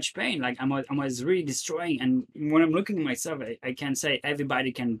like so much pain. Like I was really destroying. And when I'm looking at myself, I can say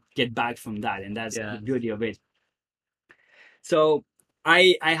everybody can get back from that. And that's Yeah. the beauty of it. So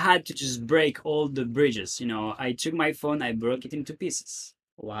I had to just break all the bridges. I took my phone, I broke it into pieces.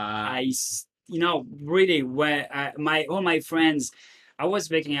 Wow. Really, where all my friends, I was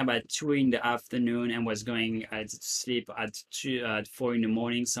waking up at 2 in the afternoon and was going to sleep at 4 in the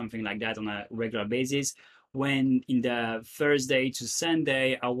morning, something like that on a regular basis. When in the Thursday to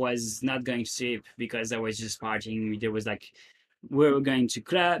Sunday, I was not going to sleep because I was just partying. There was we were going to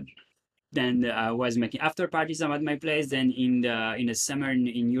club. Then I was making after parties at my place. Then in the summer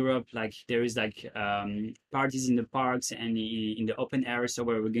in Europe, there is parties in the parks and in the open air. So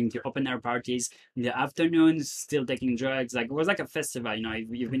we were going to open air parties in the afternoon, still taking drugs. It was like a festival. If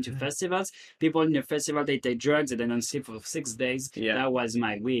you've been to festivals, people in the festival, they take drugs and they don't sleep for 6 days. Yeah. That was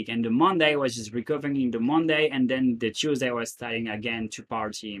my week. And the Monday was just recovering in the Monday, and then the Tuesday I was starting again to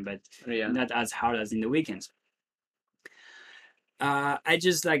party, but Yeah. not as hard as in the weekends. I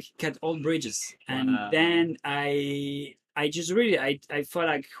just cut all bridges, and Wow. then I just really I felt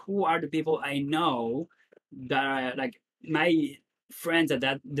like, who are the people I know that are my friends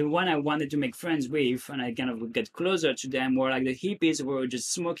that the one I wanted to make friends with, and I kind of would get closer to them, were like the hippies who were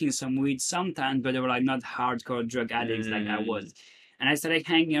just smoking some weed sometimes, but they were like not hardcore drug addicts like I was. And I started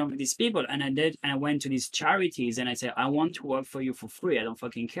hanging out with these people, and I went to these charities, and I said, I want to work for you for free. I don't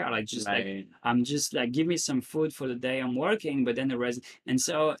fucking care. Like, just like, I'm just like, give me some food for the day I'm working, but then the rest. And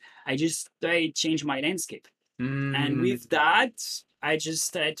so I just started change my landscape. And with that, I just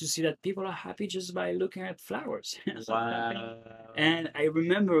started to see that people are happy just by looking at flowers. Wow. And I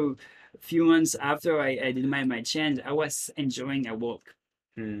remember a few months after I did my change, I was enjoying a walk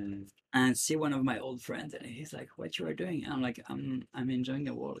and see one of my old friends, and he's like, "What you are doing?" And I'm like, "I'm enjoying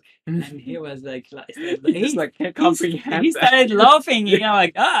the walk." And he was like, He's like can't comprehend. he started laughing,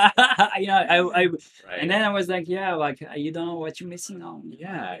 like I Right. and then I was like, "Yeah, like you don't know what you're missing on."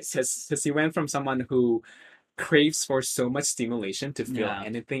 Yeah, because you went from someone who craves for so much stimulation to feel Yeah.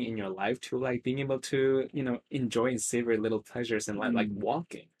 anything in your life to like being able to enjoy and savor little pleasures and like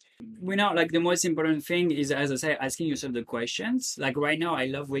walking. We know, like, the most important thing is, as I say, asking yourself the questions. Like right now, I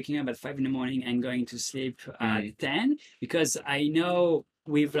love waking up at 5 in the morning and going to sleep at 10, because I know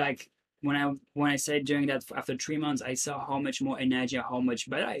with like when I said during that after 3 months, I saw how much more energy, how much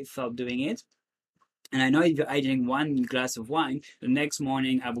better I felt doing it. And I know if I drink one glass of wine, the next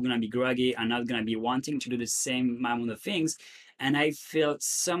morning I'm gonna be groggy. I'm not gonna be wanting to do the same amount of things. And I feel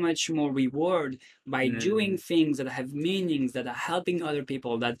so much more reward by doing things that have meanings, that are helping other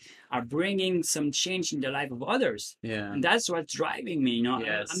people, that are bringing some change in the life of others. Yeah. And that's what's driving me.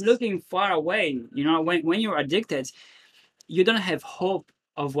 Yes. I'm looking far away. When you're addicted, you don't have hope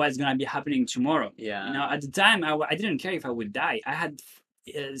of what's gonna be happening tomorrow. Yeah. At the time, I didn't care if I would die. I had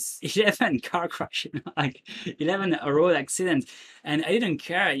 11 car crash, like 11 road accidents, and I didn't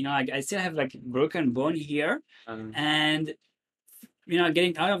care. Like I still have like broken bone here, and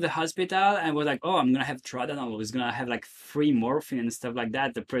getting out of the hospital, I was like, oh, I'm gonna have Tradonol. I was gonna have like free morphine and stuff like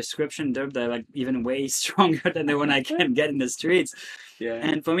that. The prescription dope that like even way stronger than the one I can get in the streets. Yeah.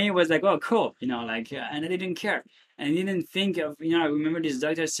 And for me, it was like, oh, cool, and I didn't care. And I didn't think of, I remember this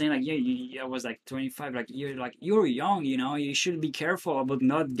doctor saying like, yeah, I was like 25, like you're young, you should be careful about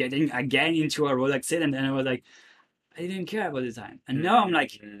not getting again into a road accident. And I was like, I didn't care about the time. And now I'm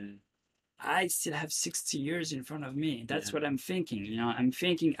like, I still have 60 years in front of me. That's what I'm thinking. I'm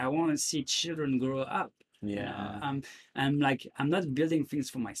thinking I want to see children grow up. Yeah. I'm like, I'm not building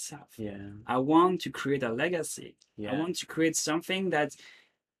things for myself. Yeah. I want to create a legacy. Yeah. I want to create something that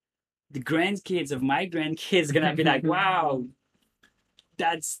the grandkids of my grandkids gonna be like, wow,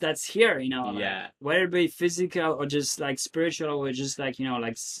 that's here, Yeah. whether it be physical or just like spiritual or just like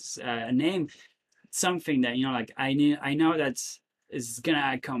a name, something that like I know that is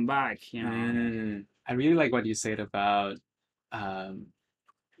gonna come back. I really like what you said about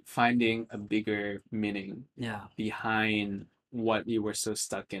finding a bigger meaning behind what you were so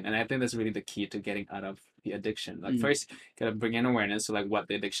stuck in, and I think that's really the key to getting out of the addiction. Like first, you gotta bring in awareness to like what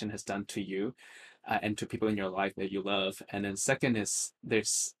the addiction has done to you, and to people in your life that you love, and then second is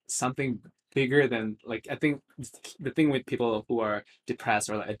there's something bigger than like I think the thing with people who are depressed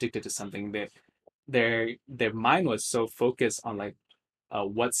or like addicted to something, that their mind was so focused on like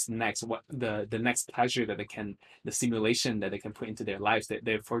what's next, what the next pleasure that the stimulation that they can put into their lives, that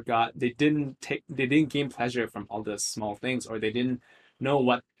they forgot, they didn't gain pleasure from all the small things, or they didn't know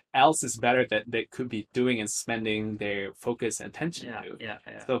what else is better that they could be doing and spending their focus and attention to. Yeah.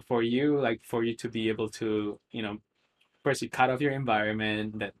 So for you to be able to, first you cut off your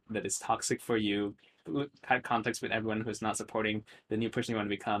environment that is toxic for you, cut contacts with everyone who's not supporting the new person you want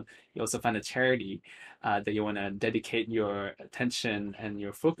to become. You also find a charity that you want to dedicate your attention and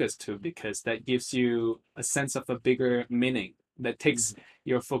your focus to, because that gives you a sense of a bigger meaning that takes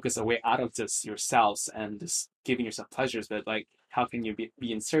your focus away out of just yourselves and just giving yourself pleasures, but like how can you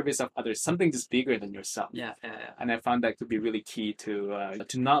be in service of others, something just bigger than yourself. Yeah. And I found that to be really key to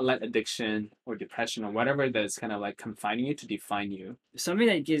not let addiction or depression or whatever that's kind of like confining you to define you. Something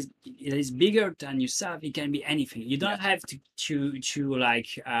that is bigger than yourself. It can be anything. You don't have to like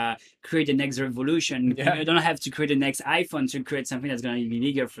create the next revolution. You don't have to create the next iPhone to create something that's going to be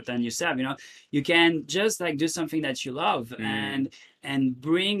bigger than yourself. You can just like do something that you love and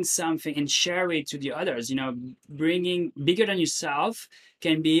bring something and share it to the others. Bringing bigger than yourself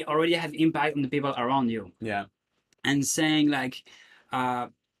can be already have impact on the people around you. Yeah. And saying like,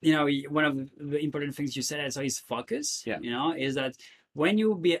 one of the important things you said also is focus. Is that when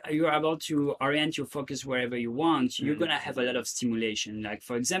you're able to orient your focus wherever you want, you're gonna have a lot of stimulation. Like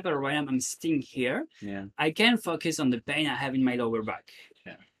for example, right now I'm sitting here. I can focus on the pain I have in my lower back.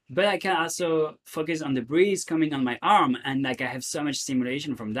 But I can also focus on the breeze coming on my arm, and like I have so much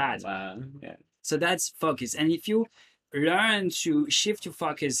stimulation from that. Wow. Yeah. So that's focus. And if you learn to shift your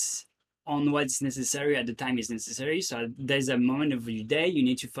focus on what's necessary at the time is necessary. So there's a moment of your day you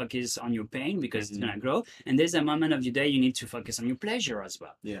need to focus on your pain because it's gonna grow, and there's a moment of your day you need to focus on your pleasure as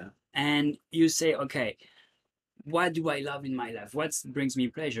well. Yeah. And you say, okay, what do I love in my life? What brings me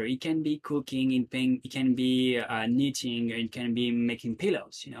pleasure? It can be cooking, it can be knitting, it can be making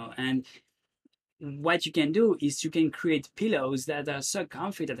pillows, and what you can do is you can create pillows that are so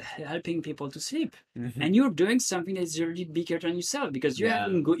comfy that are helping people to sleep, and you're doing something that's really bigger than yourself because you're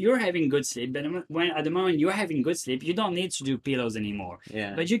having good sleep. But when at the moment you're having good sleep, you don't need to do pillows anymore.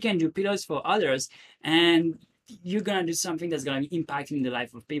 Yeah. But you can do pillows for others, and you're gonna do something that's gonna be impacting the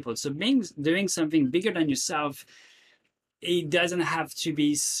life of people. So doing something bigger than yourself, it doesn't have to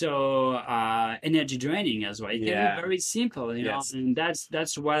be so energy draining as well. It can be very simple, Yes. and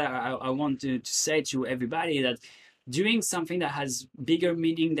that's what I want to say to everybody, that doing something that has bigger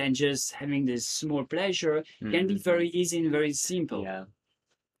meaning than just having this small pleasure can be very easy and very simple. Yeah.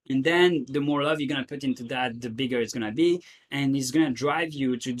 And then the more love you're gonna put into that, the bigger it's gonna be, and it's gonna drive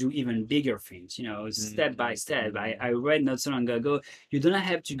you to do even bigger things, step by step. I read not so long ago, you don't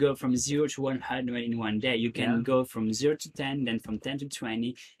have to go from 0 to 100 in one day. You can go from 0 to 10, then from 10 to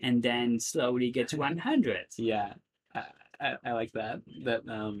 20, and then slowly get to 100. Yeah. I like that.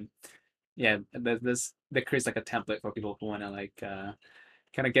 Yeah, that creates like a template for people who want to like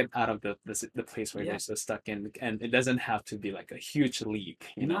kind of get out of the place where they're so stuck in, and it doesn't have to be like a huge leap,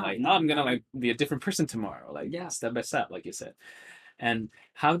 I'm gonna like be a different person tomorrow, like step by step, like you said. And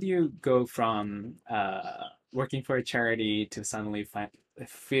how do you go from working for a charity to suddenly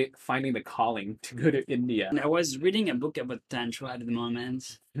finding the calling to go to India? And I was reading a book about Tantra at the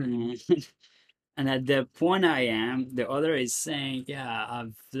moment. And at the point I am, the author is saying, yeah,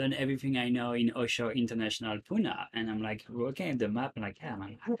 I've learned everything I know in Osho International Pune. And I'm like looking at the map and like, yeah,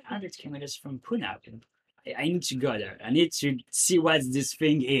 man, 100 kilometers from Pune. I need to go there. I need to see what this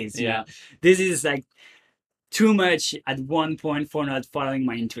thing is. Yeah. This is like too much at one point for not following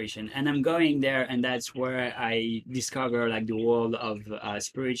my intuition. And I'm going there, and that's where I discover like the world of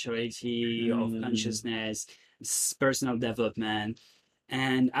spirituality, of consciousness, personal development.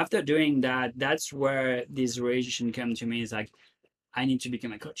 And after doing that, that's where this realization came to me. Is like, I need to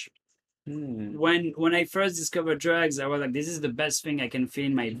become a coach. When I first discovered drugs, I was like, this is the best thing I can feel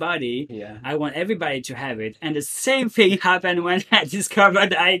in my body. Yeah. I want everybody to have it. And the same thing happened when I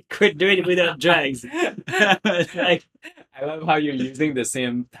discovered I could do it without drugs. Like, I love how you're using the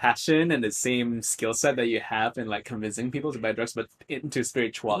same passion and the same skill set that you have in like convincing people to buy drugs, but into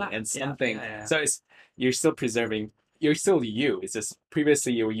spirituality and something. So you're still preserving. You're still you. It's just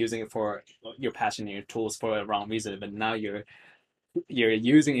previously you were using it for your passion and your tools for a wrong reason, but now you're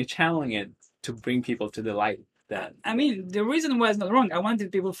using it, channeling it to bring people to the light. That I mean, the reason was not wrong. I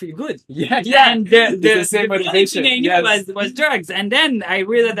wanted people to feel good. Yeah. And the same motivation. thing I knew was drugs. And then I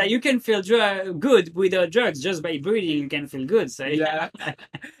realized that you can feel good without drugs. Just by breathing, you can feel good. So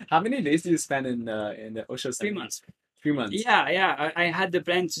How many days do you spend in the Osho Center? 3 months. 3 months. Yeah. I had the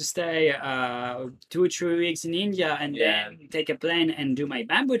plan to stay 2-3 weeks in India and then take a plane and do my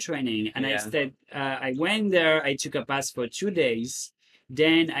bamboo training. And I went there. I took a pass for 2 days.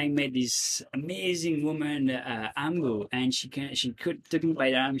 Then I met this amazing woman, Ambu, and she took me by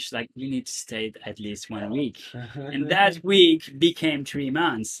the arm. She's like, "You need to stay at least 1 week," and that week became 3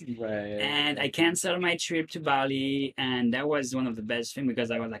 months. Right. And I canceled my trip to Bali, and that was one of the best things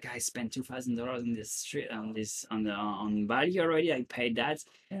because I was like, I spent $2,000 on this trip on Bali already. I paid that.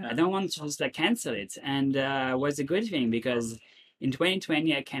 I don't want to just like cancel it, and it was a good thing because in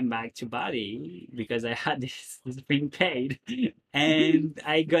 2020, I came back to Bali because I had this thing paid, and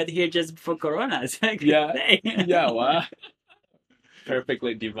I got here just before Corona. So I could stay. Wow.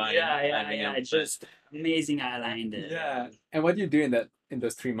 Perfectly divine. Yeah. Just amazing. I aligned it. Yeah. And what do you do in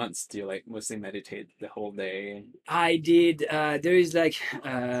those 3 months? Do you like mostly meditate the whole day? I did. There is like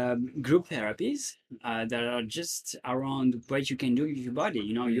group therapies that are just around what you can do with your body.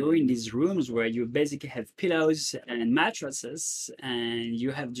 You're in these rooms where you basically have pillows and mattresses, and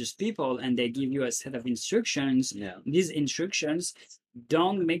you have just people, and they give you a set of instructions. Yeah. These instructions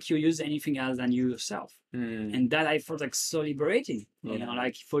don't make you use anything else than you yourself. And that I felt like so liberating.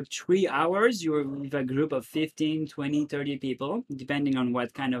 Like for 3 hours, you're with a group of 15, 20, 30 people, depending on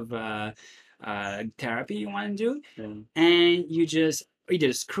what kind of therapy you want to do. And you just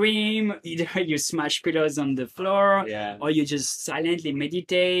either scream, either you smash pillows on the floor, or you just silently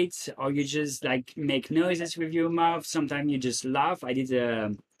meditate, or you just like make noises with your mouth. Sometimes you just laugh. I did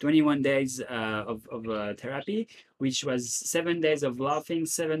 21 days of therapy, which was 7 days of laughing,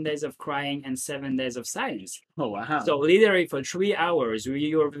 7 days of crying, and 7 days of silence. Oh wow. So literally for 3 hours,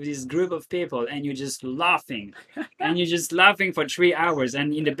 you're with this group of people and you're just laughing, and you're just laughing for 3 hours.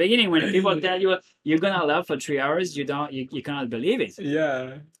 And in the beginning, when people tell you you're gonna laugh for 3 hours, you cannot believe it.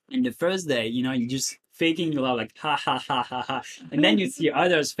 Yeah. And the first day, you just faking your laugh, like ha ha ha ha ha, and then you see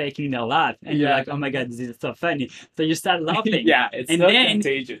others faking their laugh, and you're Yeah. like, oh my god, this is so funny. So you start laughing. Yeah, it's And so then-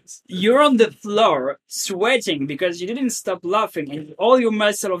 contagious. You're on the floor sweating because you didn't stop laughing, and all your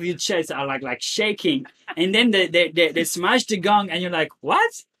muscle of your chest are like shaking. And then they smash the gong, and you're like,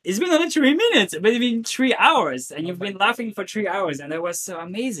 what? It's been only 3 minutes, but it's been 3 hours, and you've been laughing for 3 hours, and that was so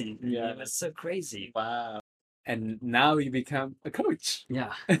amazing. Yeah. It was so crazy. Wow. And now you become a coach.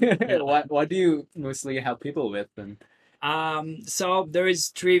 Yeah. What do you mostly help people with then? So there is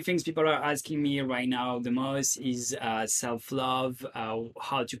three things people are asking me right now the most is self-love,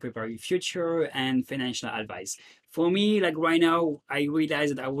 how to prepare your future, and financial advice. For me, like right now, I realize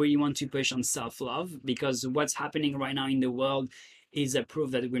that I really want to push on self-love, because what's happening right now in the world is a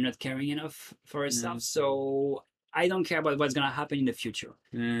proof that we're not caring enough for ourselves. So I don't care about what's gonna happen in the future.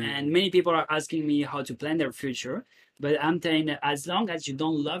 And many people are asking me how to plan their future, but I'm telling that as long as you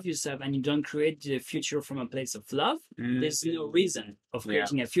don't love yourself and you don't create the future from a place of love, there's no reason of Yeah.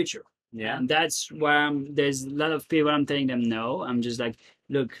 creating a future. Yeah. And that's where there's a lot of people I'm telling them no. I'm just like,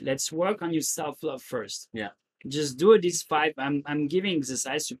 look, let's work on your self-love first. Yeah. Just do this 5. I'm giving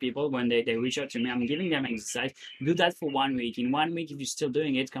exercise to people when they reach out to me. I'm giving them exercise. Do that for 1 week. In 1 week, if you're still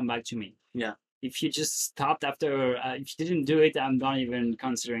doing it, come back to me. Yeah. If you just stopped after, if you didn't do it, I'm not even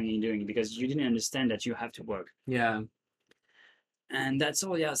considering you doing it, because you didn't understand that you have to work. Yeah. And that's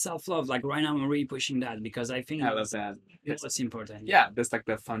all. Yeah, self-love. Like right now, I'm really pushing that, because I think I love that. it's what's important. Yeah, that's like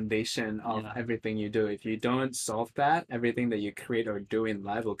the foundation of Yeah. everything you do. If you don't solve that, everything that you create or do in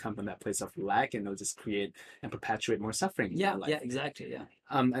life will come from that place of lack, and it'll just create and perpetuate more suffering. in Yeah, your life. yeah, exactly. Yeah.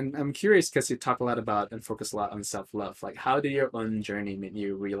 And I'm curious because you talk a lot about and focus a lot on self-love. Like, how did your own journey make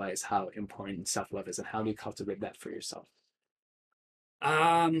you realize how important self-love is, and how do you cultivate that for yourself?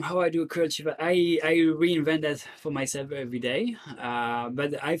 How I do creative, I reinvent that for myself every day.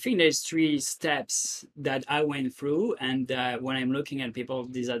 But I think there's 3 steps that I went through, and when I'm looking at people,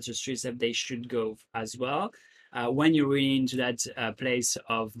 these are just 3 steps they should go as well. When you're really into that place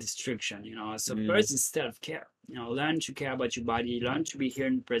of destruction, So first is self-care. Learn to care about your body, learn to be here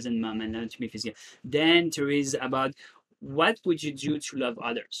in the present moment, learn to be physical. Then there is about what would you do to love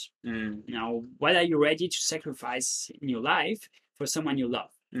others? What are you ready to sacrifice in your life for someone you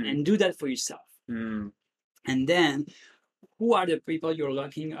love? And do that for yourself. And then, who are the people you're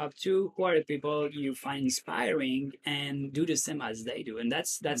looking up to? Who are the people you find inspiring, and do the same as they do? And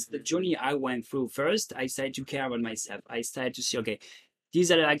that's the journey I went through. First, I started to care about myself. I started to see, okay, these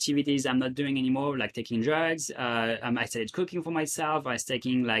are the activities I'm not doing anymore, like taking drugs. I started cooking for myself. I was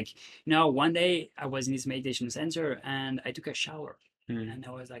taking one day I was in this meditation center and I took a shower. And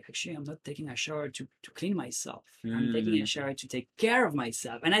I was like, actually, I'm not taking a shower to clean myself. I'm taking a shower to take care of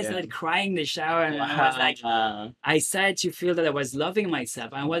myself. And I started crying in the shower, and I was like, I started to feel that I was loving myself.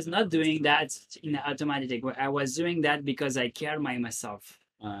 I was not doing that in an automatic way. I was doing that because I care about myself.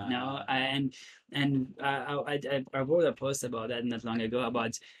 I wrote a post about that not long ago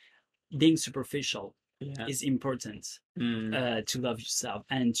about being superficial. Is important to love yourself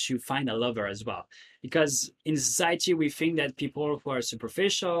and to find a lover as well, because in society we think that people who are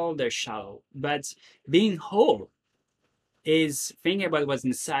superficial, they're shallow, but being whole is thinking about what's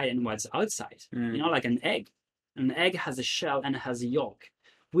inside and what's outside. Like an egg has a shell and has a yolk.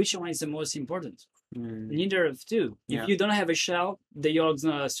 Which one is the most important? Neither of two. If you don't have a shell, the yolk's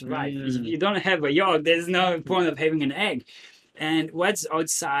not survive. If you don't have a yolk, there's no point of having an egg. And what's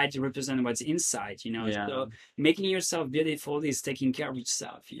outside represents what's inside, So making yourself beautiful is taking care of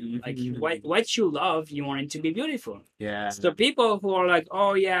yourself. Like what you love, you want it to be beautiful. Yeah. So people who are like,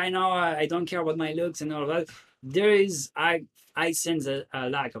 oh yeah, I know, I don't care about my looks and all that. There is, I sense a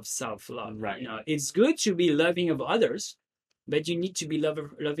lack of self-love. Right. It's good to be loving of others, but you need to be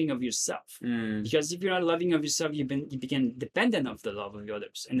loving of yourself. Because if you're not loving of yourself, you become dependent of the love of the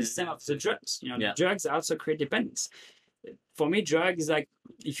others. And the same of the drugs. The drugs also create dependence. For me, drugs, like,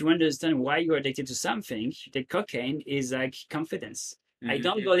 if you understand why you're addicted to something, the cocaine is like confidence. I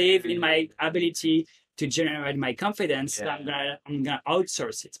don't believe in my ability to generate my confidence. So I'm gonna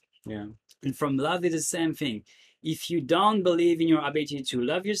outsource it. And from love is the same thing. If you don't believe in your ability to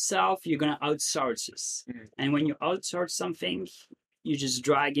love yourself, you're gonna outsource this. And when you outsource something, you're just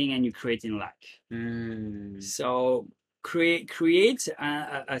dragging and you're creating lack. So create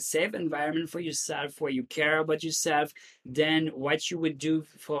a safe environment for yourself where you care about yourself. Then what you would do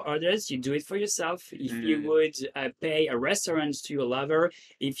for others, you do it for yourself. If you would pay a restaurant to your lover,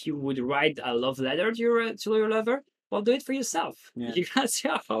 if you would write a love letter to your lover, well, do it for yourself. Yeah. You can see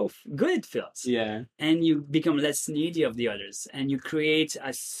how good it feels. Yeah. And you become less needy of the others, and you create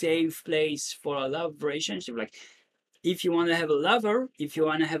a safe place for a love relationship. Like, if you want to have a lover, if you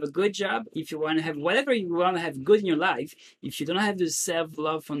want to have a good job, if you want to have whatever you want to have good in your life, if you don't have the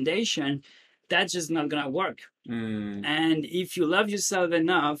self-love foundation, that's just not gonna work. And if you love yourself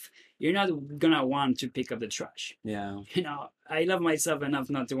enough, you're not gonna want to pick up the trash. Yeah. You know, I love myself enough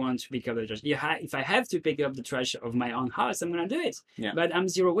not to want to pick up the trash. If I have to pick up the trash of my own house, I'm gonna do it. Yeah. But I'm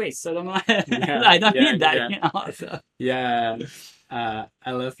zero waste, so Yeah. I don't Yeah, need that. yeah. You know. So. Yeah.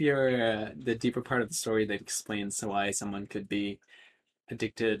 I love your the deeper part of the story that explains why someone could be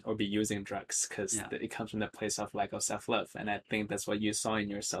addicted or be using drugs, because Yeah. it comes from that place of lack of self-love. And I think that's what you saw in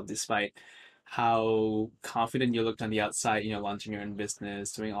yourself, despite how confident you looked on the outside, you know, launching your own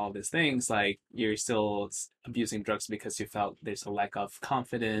business, doing all these things, like you're still abusing drugs because you felt there's a lack of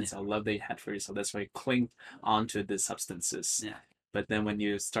confidence or love that you had for yourself. That's why you cling onto the substances. Yeah. But then when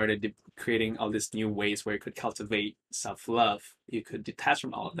you started creating all these new ways where you could cultivate self-love, you could detach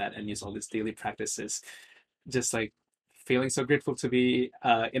from all of that and use all these daily practices, just like feeling so grateful to be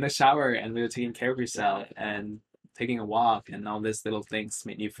in a shower and really taking care of yourself and taking a walk, and all these little things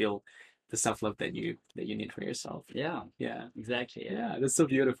made you feel the self-love that you need for yourself. Yeah. Yeah. Exactly. Yeah, that's so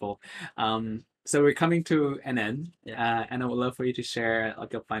beautiful. So we're coming to an end, Yeah. and I would love for you to share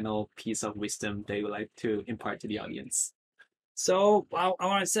like a final piece of wisdom that you would like to impart to the audience. So I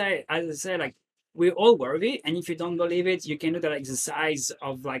want to say, as I said, like, we're all worthy, and if you don't believe it, you can do that exercise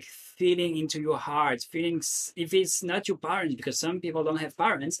of like feeling into your heart, feelings. If it's not your parents, because some people don't have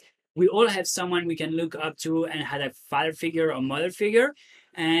parents, we all have someone we can look up to and had a father figure or mother figure,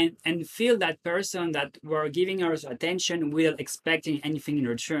 and feel that person that we're giving us attention without expecting anything in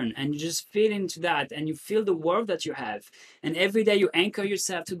return, and you just feel into that, and you feel the worth that you have, and every day you anchor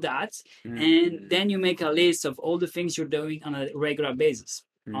yourself to that, and then you make a list of all the things you're doing on a regular basis.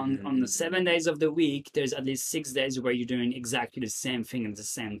 On the 7 days of the week, there's at least 6 days where you're doing exactly the same thing at the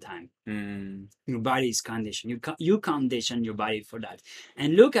same time. Your body is conditioned. You condition your body for that,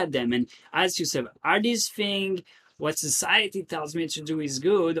 and look at them and ask yourself: are these things what society tells me to do is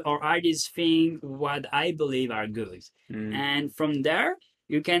good, or are these things what I believe are good? And from there,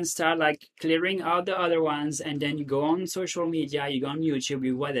 you can start like clearing out the other ones, and then you go on social media, you go on YouTube,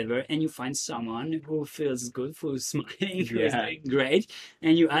 you whatever, and you find someone who feels good, who's smiling, who's doing great,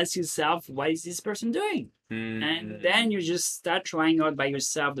 and you ask yourself, what is this person doing? And then you just start trying out by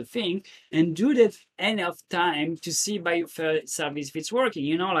yourself the thing, and do that enough time to see by yourself if it's working.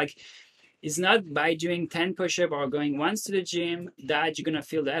 You know, like, it's not by doing 10 push-ups or going once to the gym that you're going to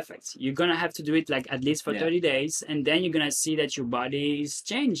feel the effects. You're going to have to do it like at least for 30 days, and then you're going to see that your body is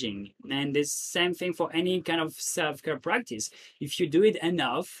changing. And the same thing for any kind of self-care practice. If you do it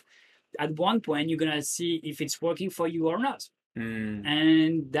enough, at one point, you're going to see if it's working for you or not.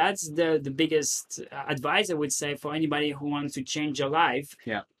 And that's the biggest advice I would say for anybody who wants to change their life,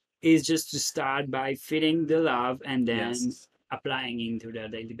 is just to start by feeling the love and then applying into their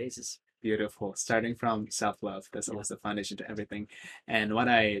daily basis. Beautiful. Starting from self-love. That's always the foundation to everything. And what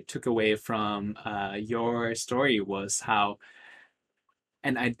I took away from your story was how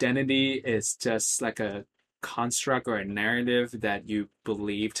an identity is just like a construct or a narrative that you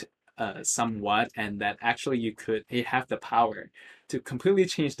believed somewhat, and that actually you have the power to completely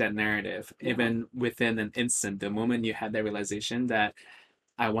change that narrative, even within an instant. The moment you had that realization that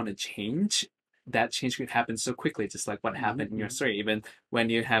I want to change, that change could happen so quickly, just like what happened in your story. Even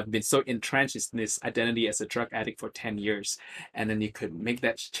when you have been so entrenched in this identity as a drug addict for 10 years, and then you could make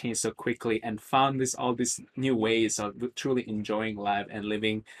that change so quickly and found all these new ways of truly enjoying life and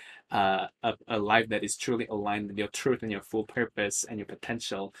living a life that is truly aligned with your truth and your full purpose and your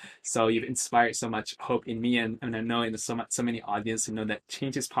potential. So you've inspired so much hope in me, and I know in so many audience who know that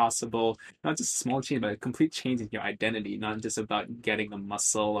change is possible. Not just a small change, but a complete change in your identity. Not just about getting a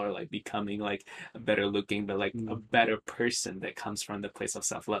muscle or like becoming like a better looking, but like a better person that comes from the place of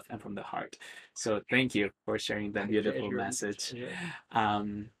self-love and from the heart. So thank you for sharing that beautiful message.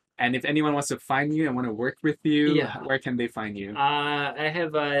 And if anyone wants to find you and want to work with you, where can they find you? I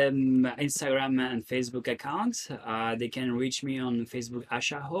have Instagram and Facebook accounts. They can reach me on Facebook,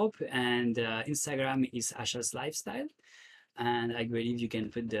 Asha Hope, and Instagram is Asha's Lifestyle. And I believe you can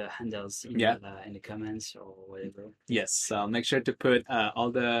put the handles in the comments or whatever. Yes, so I'll make sure to put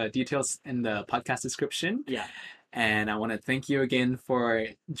all the details in the podcast description. And I want to thank you again for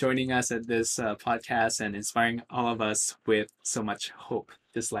joining us at this podcast and inspiring all of us with so much hope,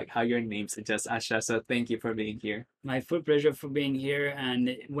 just like how your name suggests, Asha. So thank you for being here. My full pleasure for being here.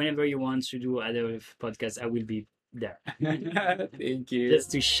 And whenever you want to do other podcasts, I will be there. Thank you.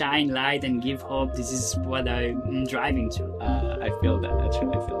 Just to shine light and give hope. This is what I'm driving to. I feel that. I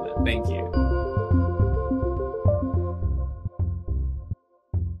truly feel that. Thank you.